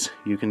 Settings,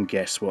 you can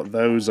guess what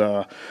those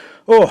are.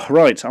 Oh,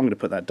 right, I'm going to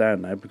put that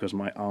down now because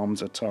my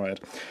arms are tired.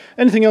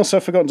 Anything else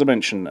I've forgotten to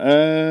mention?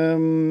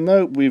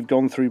 No, we've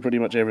gone through pretty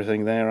much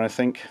everything there, I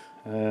think.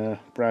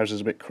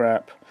 Browser's a bit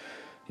crap.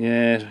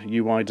 Yeah,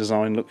 UI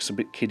design looks a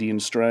bit kiddie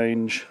and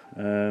strange,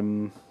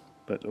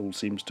 but all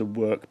seems to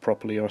work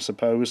properly, I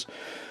suppose.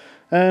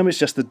 It's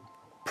just the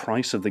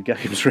price of the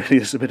games, really.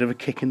 It's a bit of a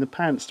kick in the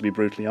pants, to be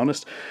brutally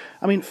honest.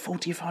 I mean,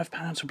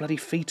 £45 for bloody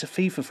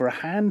FIFA for a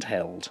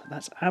handheld.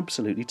 That's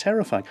absolutely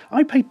terrifying.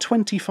 I paid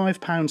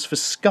 £25 for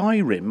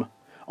Skyrim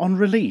on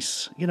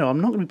release. You know,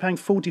 I'm not going to be paying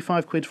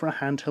 45 quid for a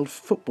handheld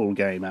football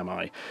game, am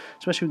I?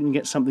 Especially when you can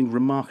get something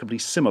remarkably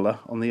similar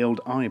on the old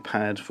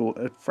iPad for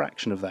a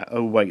fraction of that.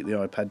 Oh wait, the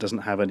iPad doesn't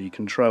have any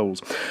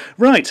controls.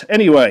 Right,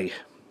 anyway,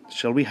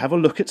 shall we have a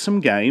look at some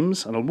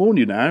games? And I'll warn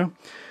you now,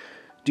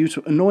 due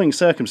to annoying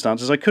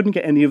circumstances, I couldn't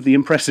get any of the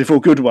impressive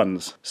or good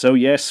ones. So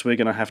yes, we're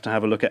going to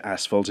have a look at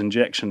Asphalt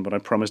Injection, but I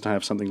promise to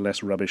have something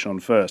less rubbish on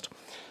first.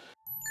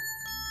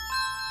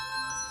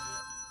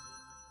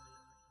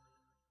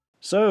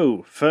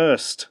 So,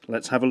 first,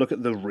 let's have a look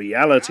at the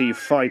Reality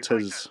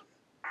Fighters.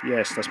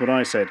 Yes, that's what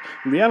I said.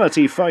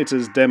 Reality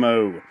Fighters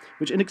demo,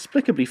 which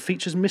inexplicably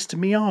features Mr.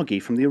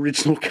 Miyagi from the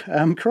original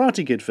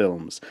Karate Kid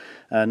films.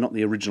 Not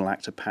the original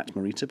actor Pat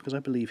Morita, because I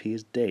believe he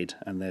is dead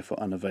and therefore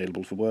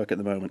unavailable for work at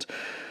the moment.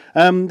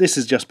 This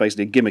is just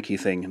basically a gimmicky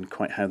thing, and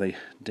quite how they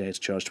dare to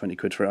charge 20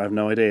 quid for it, I have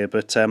no idea.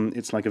 But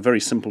it's like a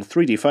very simple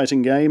 3D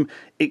fighting game,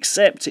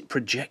 except it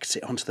projects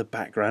it onto the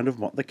background of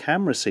what the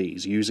camera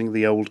sees, using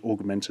the old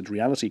augmented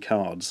reality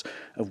cards,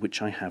 of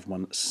which I have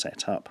one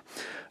set up.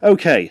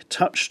 Okay,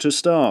 touch to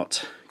start.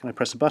 Can I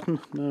press a button?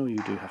 No, you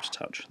do have to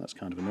touch. That's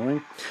kind of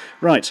annoying.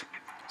 Right,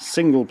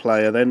 single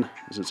player then,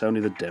 as it's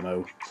only the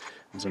demo.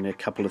 There's only a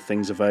couple of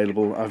things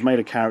available. I've made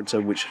a character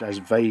which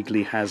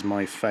vaguely has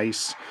my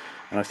face,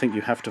 and I think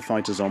you have to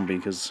fight a zombie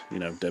because, you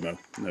know, demo,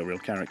 no real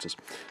characters.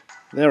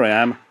 There I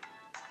am.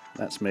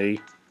 That's me.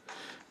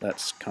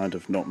 That's kind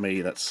of not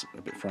me. That's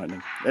a bit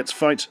frightening. Let's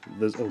fight.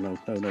 Oh no,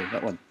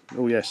 that one.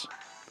 Oh yes.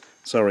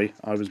 Sorry,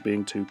 I was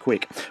being too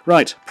quick.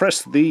 Right,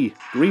 press the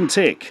green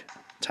tick.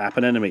 Tap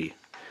an enemy.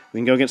 We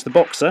can go against the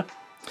boxer,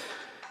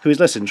 who is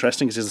less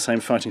interesting because he's the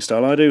same fighting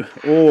style I do,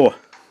 or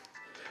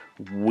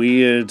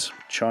weird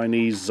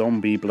Chinese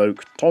zombie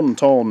bloke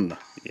Tauntaun.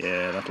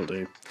 Yeah, that'll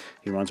do.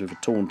 He reminds me of a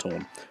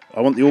Tauntaun. I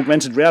want the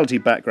augmented reality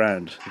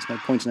background. There's no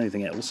point in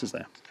anything else, is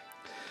there?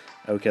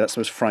 Okay, that's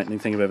the most frightening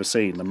thing I've ever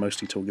seen. I'm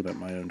mostly talking about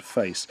my own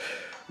face.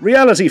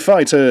 Reality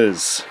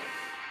Fighters!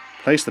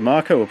 Place the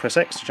marker or press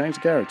X to change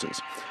the characters.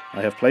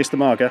 I have placed the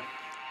marker.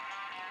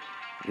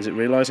 Is it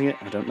realising it?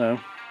 I don't know.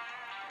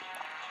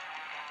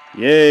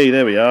 Yay,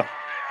 there we are.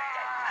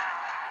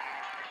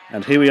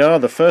 And here we are,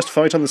 the first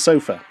fight on the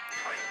sofa.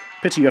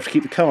 Pity you have to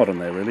keep the card on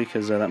there, really,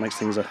 because that makes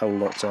things a whole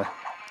lot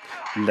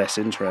less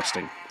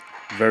interesting.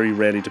 Very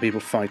rarely do people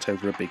fight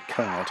over a big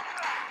card.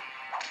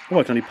 Oh,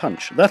 I can only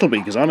punch. That'll be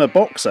because I'm a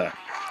boxer.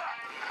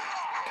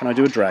 Can I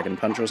do a dragon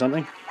punch or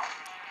something?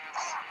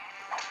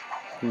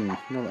 Not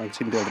that I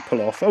seem to be able to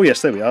pull off. Oh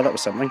yes, there we are, that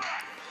was something.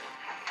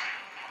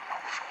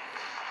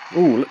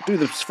 Oh, do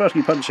the first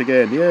punch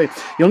again, yay.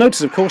 You'll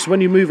notice, of course,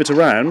 when you move it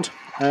around,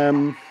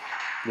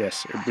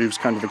 yes, it moves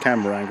kind of the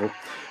camera angle,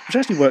 which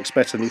actually works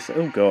better than you think.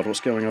 Oh god,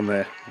 what's going on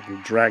there?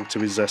 I'm dragged to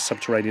his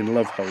subterranean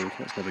love hole.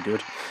 That's never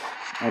good.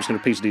 I'm just going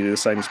to repeatedly do the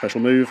same special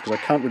move, because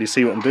I can't really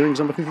see what I'm doing, because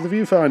I'm looking through the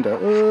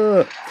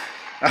viewfinder.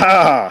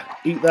 Ah!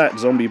 Eat that,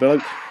 zombie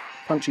bloke.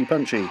 Punchy,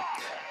 punchy.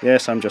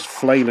 Yes, I'm just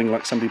flailing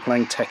like somebody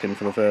playing Tekken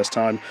for the first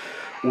time.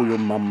 Or your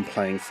mum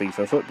playing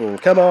FIFA football.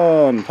 Come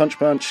on! Punch,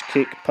 punch,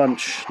 kick,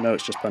 punch. No,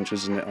 it's just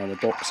punches, isn't it? I'm a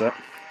boxer.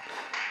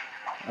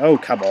 Oh,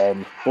 come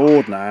on.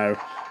 Bored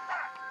now.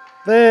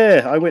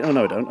 There! I win. Oh,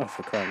 no, I don't. Oh,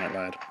 for crying out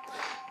loud.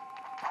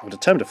 I'm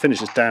determined to finish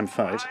this damn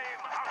fight.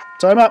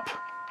 Time up!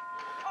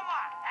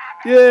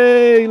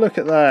 Yay! Look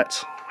at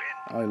that.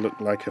 I look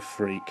like a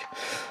freak.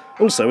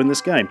 Also in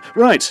this game.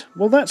 Right,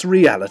 well that's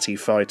Reality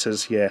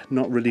Fighters, yeah,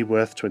 not really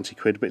worth 20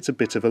 quid, but it's a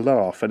bit of a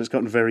laugh, and it's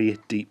got very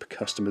deep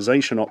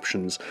customisation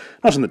options.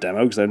 Not in the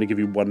demo, because they only give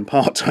you one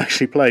part to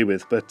actually play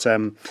with, but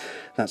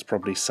that's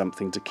probably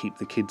something to keep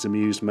the kids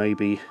amused,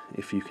 maybe,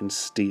 if you can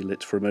steal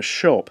it from a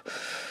shop.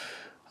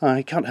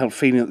 I can't help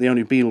feeling that the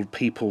only real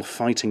people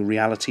fighting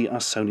reality are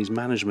Sony's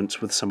management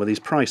with some of these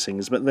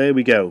pricings, but there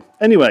we go.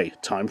 Anyway,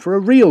 time for a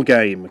real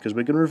game, because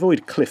we're going to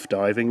avoid cliff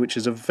diving, which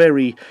is a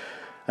very...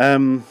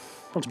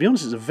 well, to be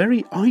honest, it's a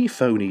very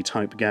iPhone-y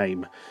type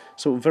game.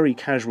 Sort of very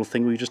casual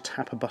thing where you just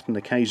tap a button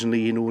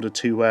occasionally in order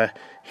to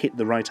hit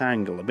the right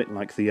angle. A bit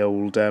like the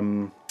old,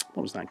 what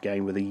was that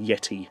game where the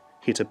Yeti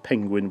hit a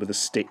penguin with a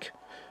stick?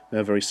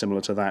 Very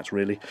similar to that,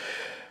 really.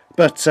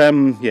 But,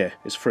 yeah,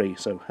 it's free,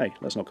 so hey,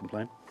 let's not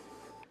complain.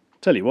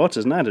 Tell you what,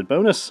 as an added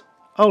bonus,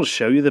 I'll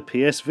show you the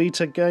PS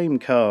Vita game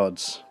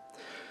cards.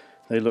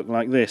 They look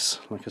like this,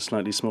 like a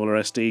slightly smaller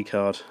SD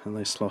card, and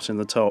they slot in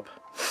the top.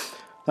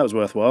 That was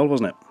worthwhile,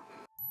 wasn't it?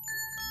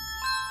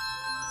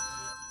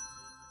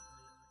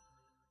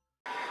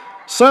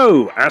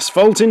 So,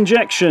 Asphalt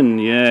Injection,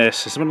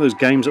 yes, it's one of those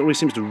games that always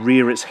seems to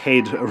rear its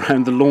head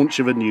around the launch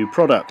of a new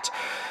product.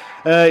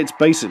 It's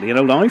basically an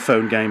old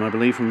iPhone game, I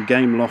believe, from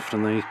Gameloft,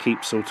 and they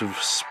keep sort of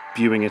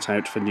spewing it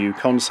out for new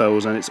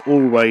consoles, and it's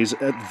always,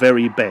 at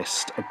very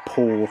best, a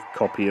poor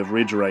copy of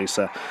Ridge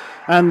Racer.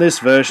 And this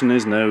version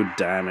is no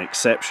damn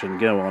exception.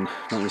 Go on,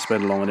 not going to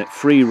spend long on it.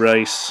 Free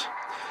race.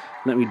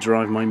 Let me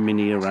drive my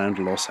Mini around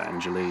Los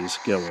Angeles.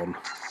 Go on.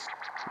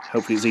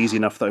 Hopefully it's easy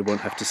enough that I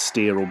won't have to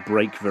steer or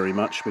brake very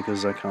much,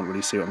 because I can't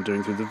really see what I'm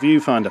doing through the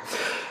viewfinder.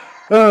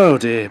 Oh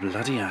dear,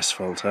 bloody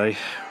Asphalt, eh?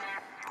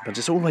 But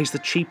it's always the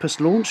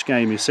cheapest launch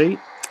game, you see.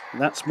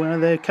 That's where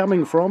they're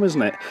coming from,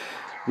 isn't it?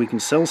 We can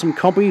sell some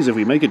copies if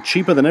we make it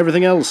cheaper than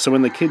everything else, so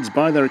when the kids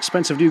buy their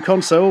expensive new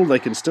console, they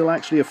can still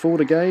actually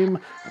afford a game,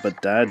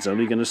 but Dad's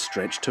only going to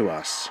stretch to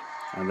us.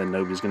 And then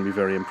nobody's going to be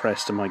very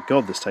impressed, and my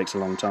god, this takes a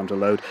long time to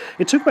load.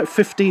 It took about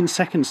 15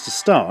 seconds to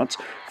start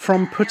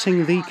from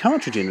putting the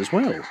cartridge in as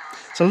well.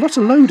 It's a lot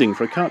of loading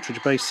for a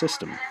cartridge-based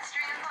system.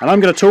 And I'm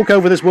going to talk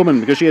over this woman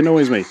because she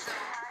annoys me.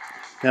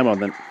 Come on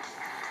then.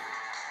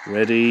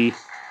 Ready,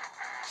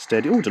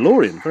 steady. Oh,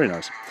 DeLorean, very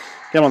nice.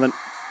 Come on then.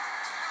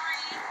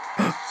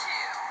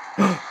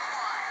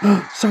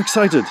 So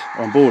excited.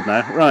 On board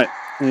now. Right,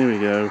 here we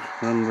go.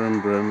 Brum,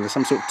 brum, brum. There's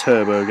some sort of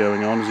turbo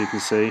going on, as you can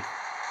see.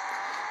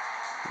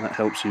 That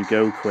helps you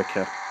go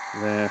quicker.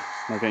 There.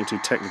 Not getting too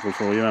technical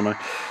for you, am I?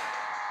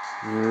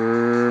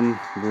 Vroom,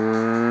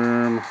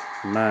 vroom.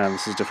 Man,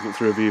 this is difficult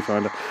through a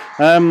viewfinder.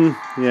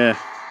 Yeah,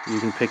 you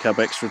can pick up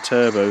extra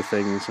turbo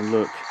things, and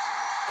look,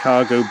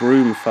 cargo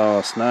broom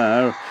fast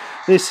now.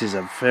 This is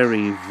a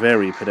very,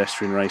 very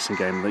pedestrian racing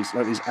game.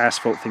 Like these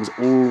Asphalt things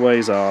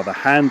always are. The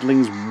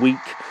handling's weak.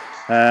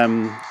 I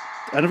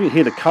don't know if you can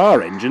hear the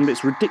car engine, but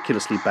it's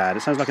ridiculously bad.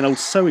 It sounds like an old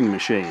sewing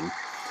machine.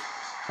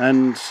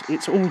 And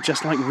it's all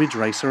just like Ridge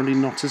Racer, only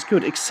not as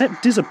good.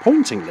 Except,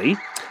 disappointingly,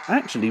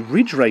 actually,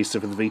 Ridge Racer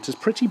for the Vita's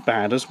pretty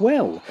bad as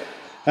well.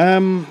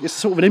 It's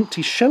sort of an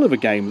empty shell of a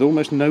game with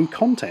almost no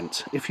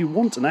content. If you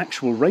want an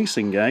actual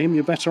racing game,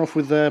 you're better off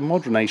with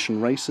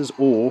Modernation Racers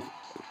or,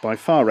 by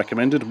far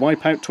recommended,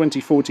 Wipeout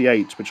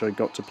 2048, which I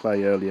got to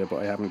play earlier,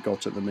 but I haven't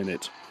got at the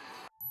minute.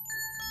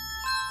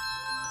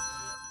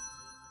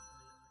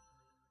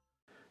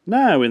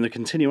 Now, in the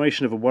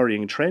continuation of a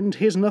worrying trend,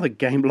 here's another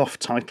Gameloft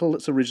title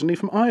that's originally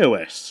from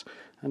iOS,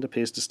 and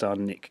appears to star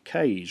Nick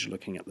Cage,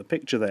 looking at the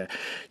picture there.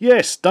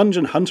 Yes,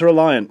 Dungeon Hunter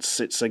Alliance.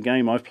 It's a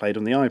game I've played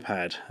on the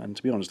iPad, and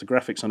to be honest, the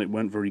graphics on it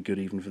weren't very good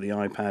even for the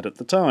iPad at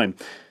the time.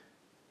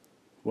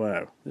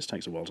 Wow, this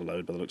takes a while to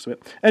load by the looks of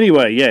it.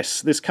 Anyway,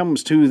 yes, this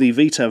comes to the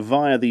Vita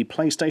via the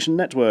PlayStation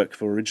Network,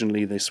 for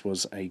originally this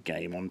was a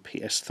game on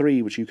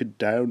PS3 which you could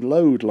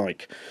download,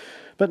 like.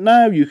 But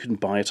now you can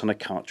buy it on a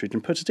cartridge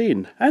and put it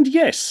in. And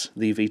yes,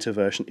 the Vita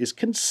version is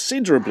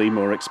considerably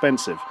more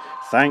expensive.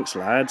 Thanks,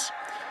 lads.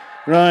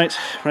 Right,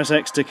 press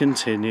X to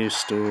continue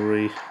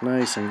story.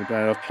 Nice and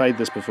bad. I've played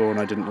this before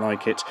and I didn't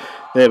like it.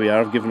 There we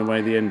are, I've given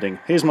away the ending.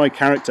 Here's my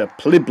character,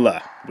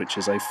 Plibla, which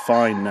is a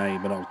fine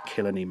name, and I'll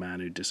kill any man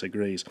who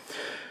disagrees.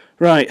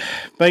 Right,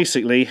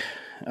 basically,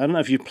 I don't know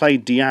if you've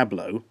played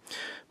Diablo,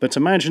 but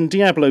imagine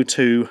Diablo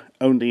 2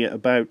 only at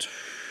about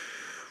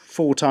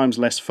 4 times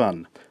less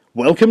fun.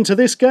 Welcome to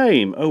this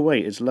game! Oh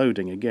wait, it's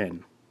loading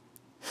again.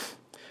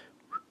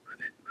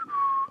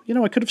 You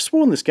know, I could have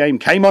sworn this game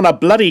came on a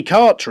bloody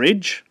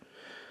cartridge!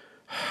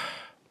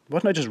 Why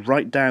don't I just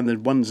write down the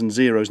 1s and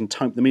 0s and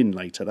type them in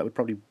later? That would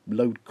probably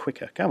load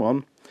quicker. Come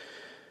on.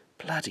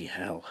 Bloody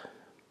hell.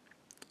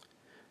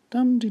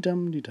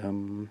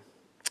 Dum-de-dum-de-dum.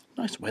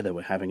 Nice weather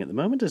we're having at the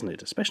moment, isn't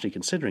it? Especially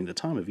considering the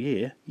time of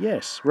year.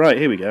 Yes. Right,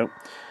 here we go.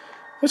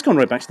 It's gone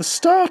right back to the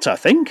start, I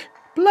think.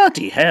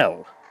 Bloody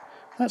hell.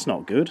 That's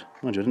not good.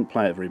 Mind you, I didn't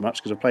play it very much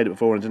because I've played it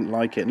before and I didn't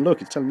like it. And look,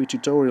 it's telling me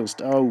tutorials.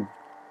 Oh,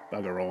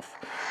 bugger off.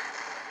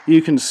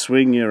 You can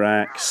swing your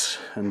axe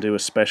and do a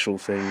special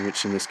thing,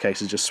 which in this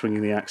case is just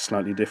swinging the axe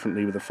slightly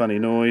differently with a funny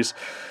noise.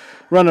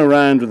 run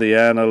around with the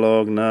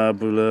analog, nah,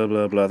 blah,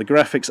 blah, blah. The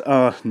graphics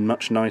are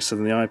much nicer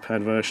than the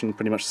iPad version,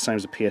 pretty much the same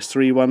as the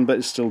PS3 one, but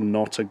it's still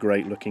not a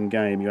great-looking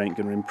game. You ain't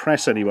going to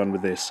impress anyone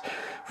with this.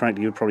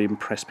 Frankly, you'd probably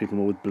impress people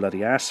more with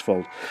bloody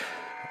Asphalt.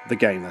 The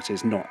game, that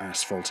is, not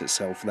Asphalt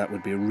itself. That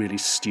would be a really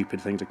stupid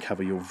thing to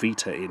cover your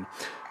Vita in.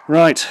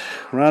 Right,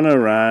 run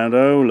around.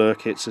 Oh,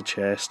 look, it's a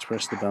chest.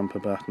 Press the bumper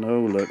button. Oh,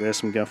 look, there's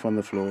some guff on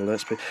the floor.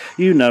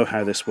 You know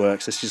how this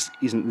works. This just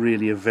isn't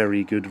really a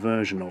very good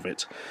version of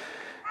it.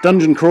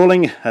 Dungeon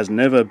crawling has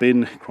never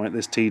been quite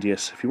this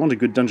tedious. If you want a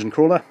good dungeon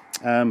crawler,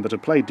 but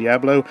have played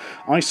Diablo,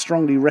 I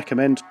strongly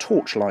recommend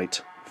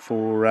Torchlight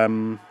for,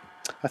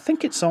 I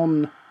think it's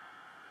on...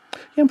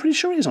 Yeah, I'm pretty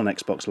sure it is on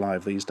Xbox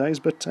Live these days,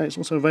 but it's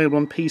also available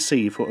on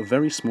PC for a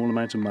very small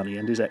amount of money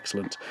and is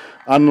excellent.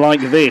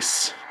 Unlike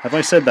this. Have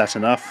I said that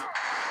enough?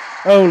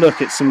 Oh,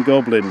 look, it's some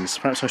goblins.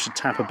 Perhaps I should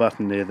tap a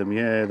button near them.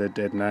 Yeah, they're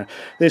dead now.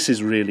 This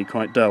is really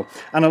quite dull.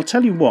 And I'll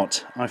tell you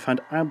what, I find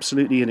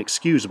absolutely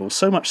inexcusable,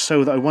 so much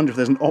so that I wonder if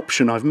there's an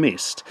option I've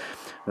missed.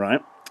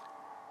 Right?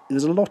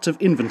 There's a lot of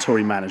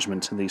inventory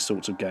management in these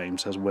sorts of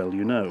games, as well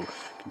you know.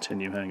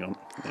 Continue, hang on.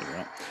 There we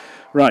are.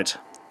 Right.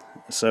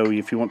 So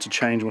if you want to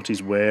change what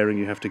he's wearing,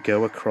 you have to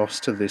go across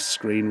to this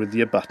screen with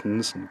your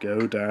buttons and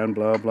go down,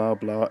 blah, blah,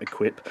 blah,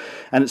 equip.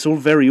 And it's all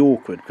very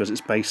awkward because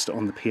it's based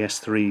on the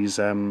PS3's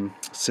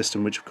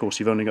system, which, of course,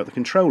 you've only got the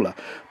controller.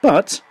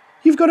 But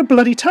you've got a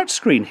bloody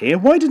touchscreen here.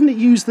 Why didn't it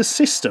use the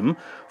system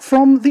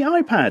from the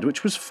iPad,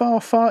 which was far,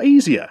 far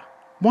easier?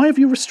 Why have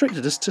you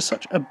restricted us to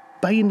such a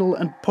banal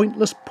and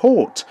pointless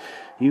port?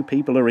 You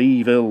people are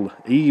evil.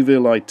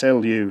 Evil, I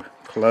tell you.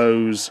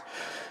 Close.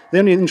 The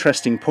only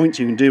interesting point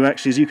you can do,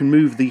 actually, is you can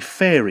move the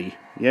fairy.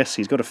 Yes,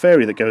 he's got a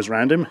fairy that goes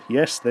around him.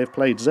 Yes, they've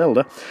played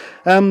Zelda.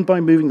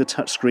 By moving the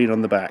touchscreen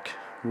on the back.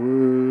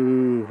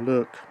 Woo,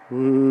 look.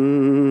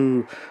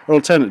 Woo. Or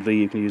alternatively,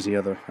 you can use the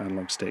other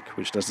analog stick,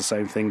 which does the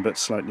same thing, but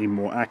slightly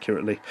more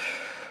accurately.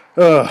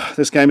 Oh,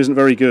 this game isn't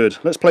very good.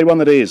 Let's play one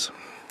that is.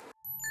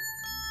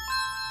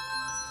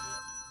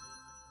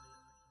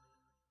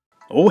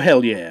 Oh,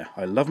 hell yeah.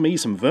 I love me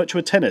some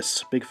Virtua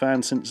Tennis. Big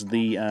fan since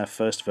the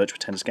first Virtua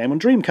Tennis game on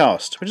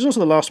Dreamcast, which is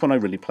also the last one I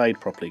really played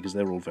properly, because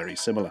they're all very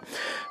similar.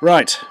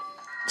 Right.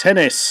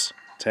 Tennis.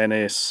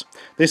 Tennis.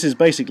 This is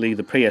basically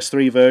the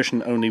PS3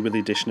 version, only with the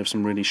addition of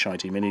some really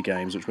shitey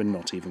mini-games, which we're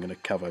not even going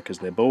to cover, because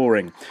they're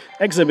boring.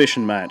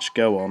 Exhibition match.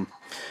 Go on.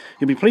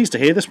 You'll be pleased to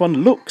hear this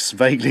one looks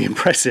vaguely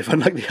impressive,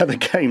 unlike the other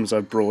games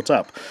I've brought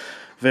up.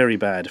 Very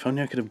bad. If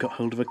only I could have got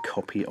hold of a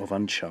copy of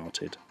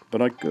Uncharted.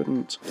 But I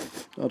couldn't.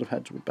 I'd have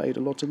had to have paid a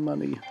lot of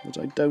money that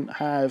I don't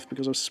have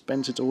because I've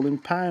spent it all in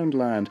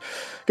Poundland.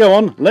 Go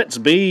on, let's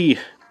be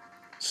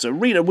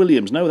Serena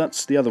Williams. No,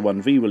 that's the other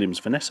one. V. Williams.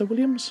 Vanessa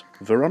Williams?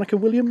 Veronica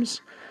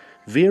Williams?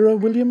 Vera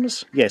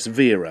Williams? Yes,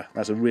 Vera.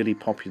 That's a really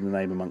popular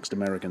name amongst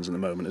Americans at the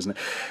moment, isn't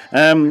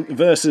it?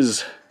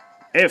 Versus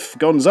F.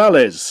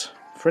 Gonzalez.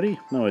 Freddie?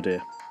 No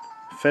idea.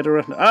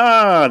 Federer?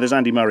 Ah, there's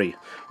Andy Murray.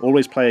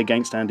 Always play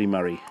against Andy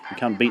Murray. He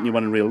can't beat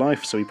anyone in real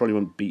life, so he probably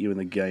won't beat you in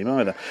the game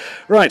either.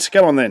 Right,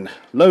 go on then.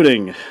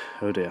 Loading.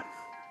 Oh dear.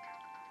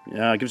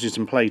 Yeah, it gives you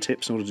some play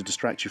tips in order to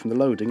distract you from the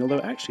loading, although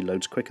it actually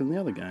loads quicker than the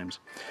other games.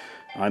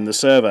 I'm the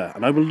server,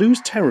 and I will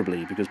lose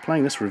terribly because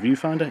playing this review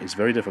finder is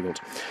very difficult.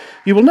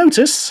 You will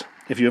notice,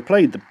 if you have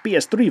played the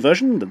PS3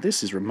 version, that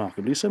this is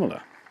remarkably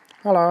similar.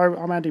 Hello,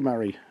 I'm Andy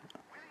Murray.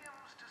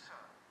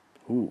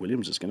 Ooh,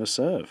 Williams is going to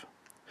serve.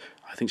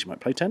 I think she might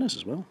play tennis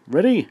as well.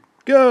 Ready?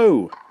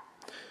 Go!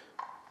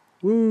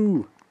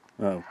 Woo!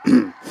 Oh.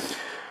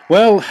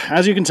 Well,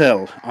 as you can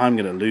tell, I'm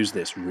going to lose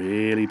this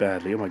really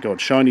badly. Oh my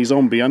god, shiny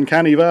zombie,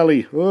 uncanny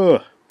valley.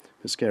 Oh,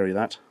 it's scary,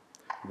 that.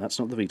 That's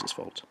not the Vita's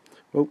fault.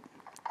 Oh.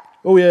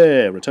 Oh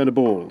yeah, return a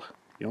ball.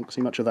 You don't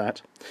see much of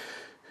that.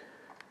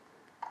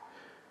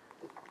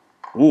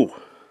 Ooh.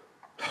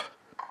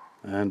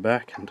 And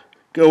back, and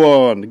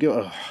go on.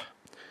 Go. Oh.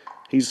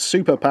 He's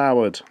super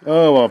powered.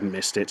 Oh, I've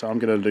missed it. I'm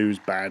going to lose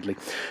badly.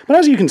 But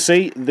as you can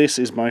see, this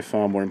is by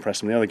far more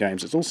impressive than the other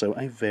games. It's also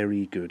a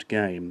very good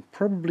game.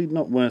 Probably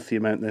not worth the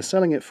amount they're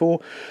selling it for,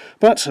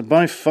 but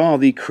by far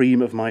the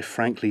cream of my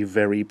frankly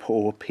very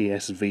poor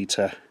PS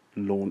Vita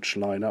launch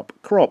lineup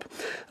crop.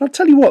 And I'll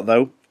tell you what,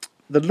 though,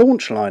 the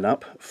launch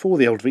lineup for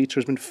the old Vita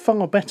has been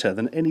far better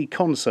than any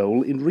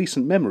console in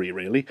recent memory,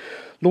 really.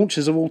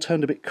 Launches have all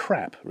turned a bit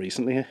crap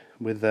recently,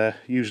 with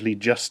usually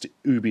just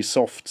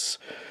Ubisoft's.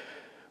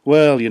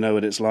 Well, you know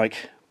what it's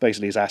like.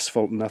 Basically, it's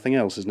Asphalt and nothing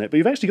else, isn't it? But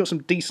you've actually got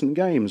some decent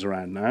games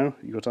around now.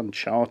 You've got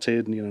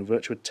Uncharted and,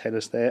 Virtua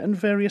Tennis there, and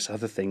various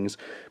other things,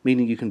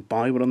 meaning you can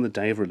buy one on the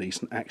day of release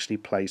and actually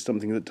play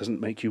something that doesn't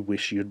make you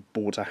wish you'd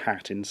bought a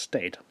hat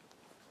instead.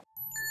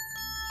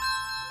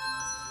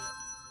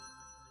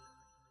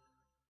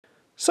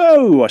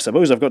 So, I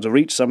suppose I've got to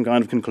reach some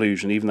kind of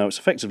conclusion, even though it's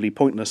effectively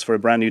pointless for a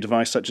brand new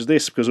device such as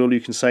this, because all you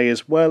can say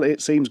is, well,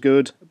 it seems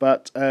good,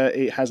 but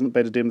it hasn't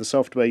bedded in the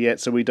software yet,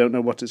 so we don't know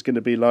what it's going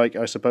to be like.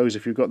 I suppose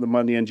if you've got the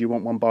money and you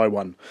want one, buy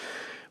one.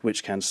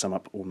 Which can sum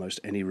up almost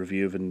any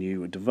review of a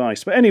new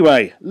device. But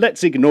anyway,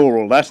 let's ignore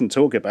all that and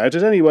talk about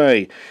it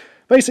anyway.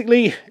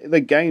 Basically, the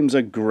games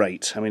are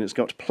great. I mean, it's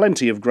got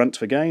plenty of grunt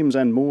for games,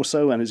 and more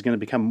so, and it's going to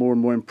become more and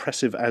more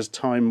impressive as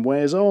time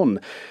wears on.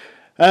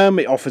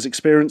 It offers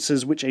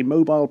experiences which a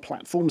mobile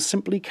platform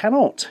simply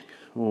cannot,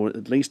 or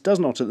at least does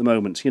not at the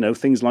moment. You know,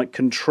 things like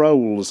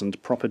controls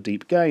and proper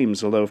deep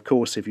games, although of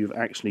course if you've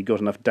actually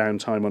got enough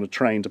downtime on a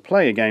train to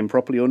play a game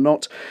properly or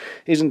not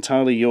is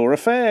entirely your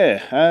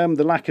affair.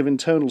 The lack of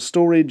internal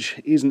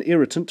storage is an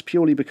irritant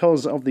purely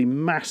because of the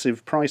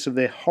massive price of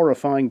their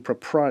horrifying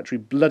proprietary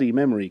bloody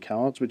memory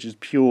cards, which is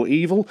pure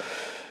evil.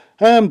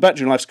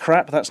 Battery life's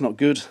crap, that's not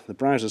good. The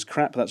browser's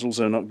crap, that's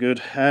also not good.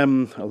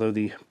 Although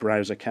the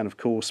browser can, of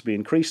course, be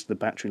increased, the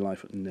battery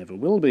life never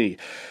will be.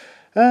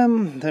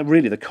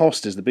 Really, the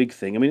cost is the big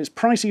thing. I mean, it's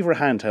pricey for a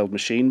handheld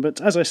machine, but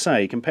as I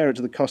say, compare it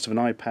to the cost of an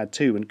iPad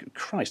 2, and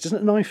Christ,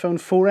 isn't an iPhone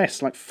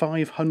 4S like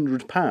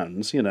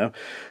 £500, you know?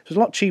 It's a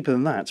lot cheaper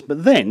than that.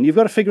 But then, you've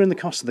got to figure in the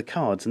cost of the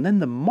cards, and then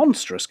the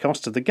monstrous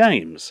cost of the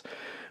games,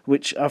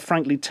 which are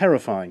frankly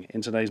terrifying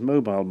in today's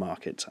mobile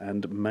market,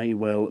 and may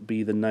well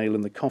be the nail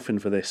in the coffin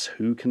for this,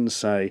 who can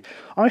say.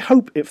 I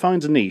hope it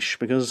finds a niche,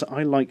 because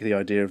I like the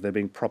idea of there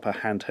being proper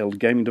handheld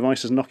gaming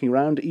devices knocking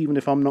around, even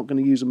if I'm not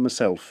going to use them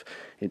myself.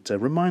 It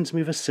reminds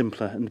me of a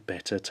simpler and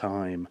better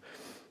time.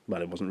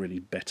 Well, it wasn't really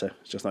better,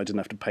 it's just that I didn't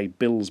have to pay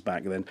bills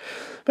back then.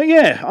 But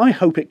yeah, I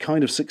hope it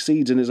kind of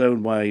succeeds in its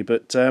own way,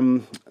 but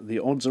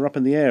the odds are up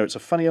in the air. It's a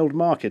funny old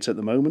market at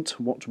the moment,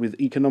 what with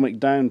economic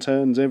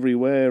downturns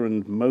everywhere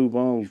and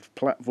mobile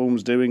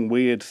platforms doing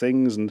weird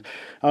things, and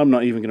I'm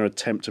not even going to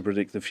attempt to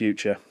predict the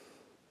future.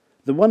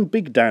 The one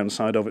big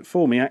downside of it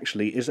for me,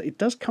 actually, is that it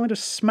does kind of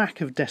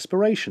smack of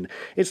desperation.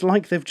 It's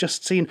like they've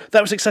just seen,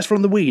 that was successful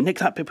on the Wii, nick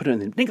that bit, put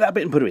it in, nick that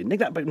bit and put it in, nick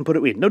that bit and put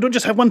it in. No, don't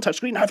just have one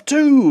touchscreen, have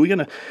two, you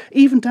know.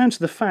 Even down to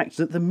the fact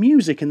that the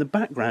music in the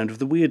background of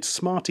the weird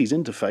Smarties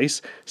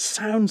interface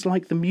sounds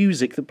like the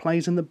music that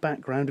plays in the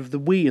background of the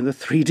Wii and the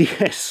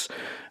 3DS.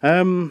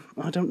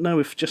 I don't know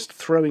if just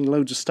throwing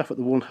loads of stuff at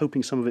the wall and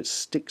hoping some of it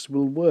sticks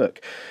will work.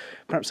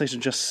 Perhaps they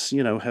should just,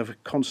 you know, have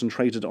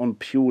concentrated on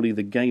purely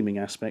the gaming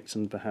aspects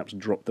and perhaps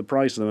dropped the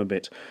price of them a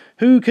bit.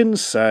 Who can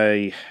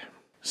say?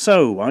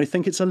 So, I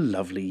think it's a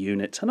lovely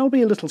unit, and I'll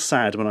be a little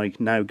sad when I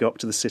now go up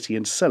to the city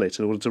and sell it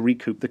in order to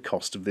recoup the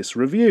cost of this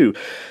review.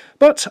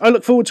 But I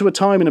look forward to a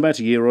time in about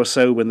a year or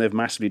so when they've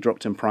massively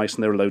dropped in price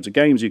and there are loads of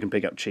games you can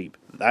pick up cheap.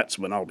 That's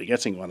when I'll be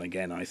getting one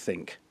again, I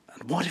think.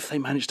 And what if they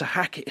manage to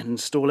hack it and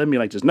install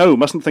emulators? No,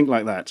 mustn't think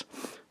like that.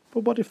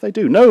 But what if they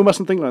do? No,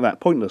 mustn't think like that.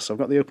 Pointless. I've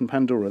got the Open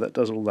Pandora that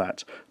does all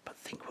that. But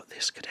think what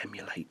this could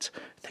emulate.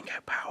 Think how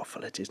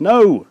powerful it is.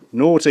 No!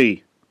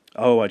 Naughty!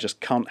 Oh, I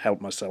just can't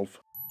help myself.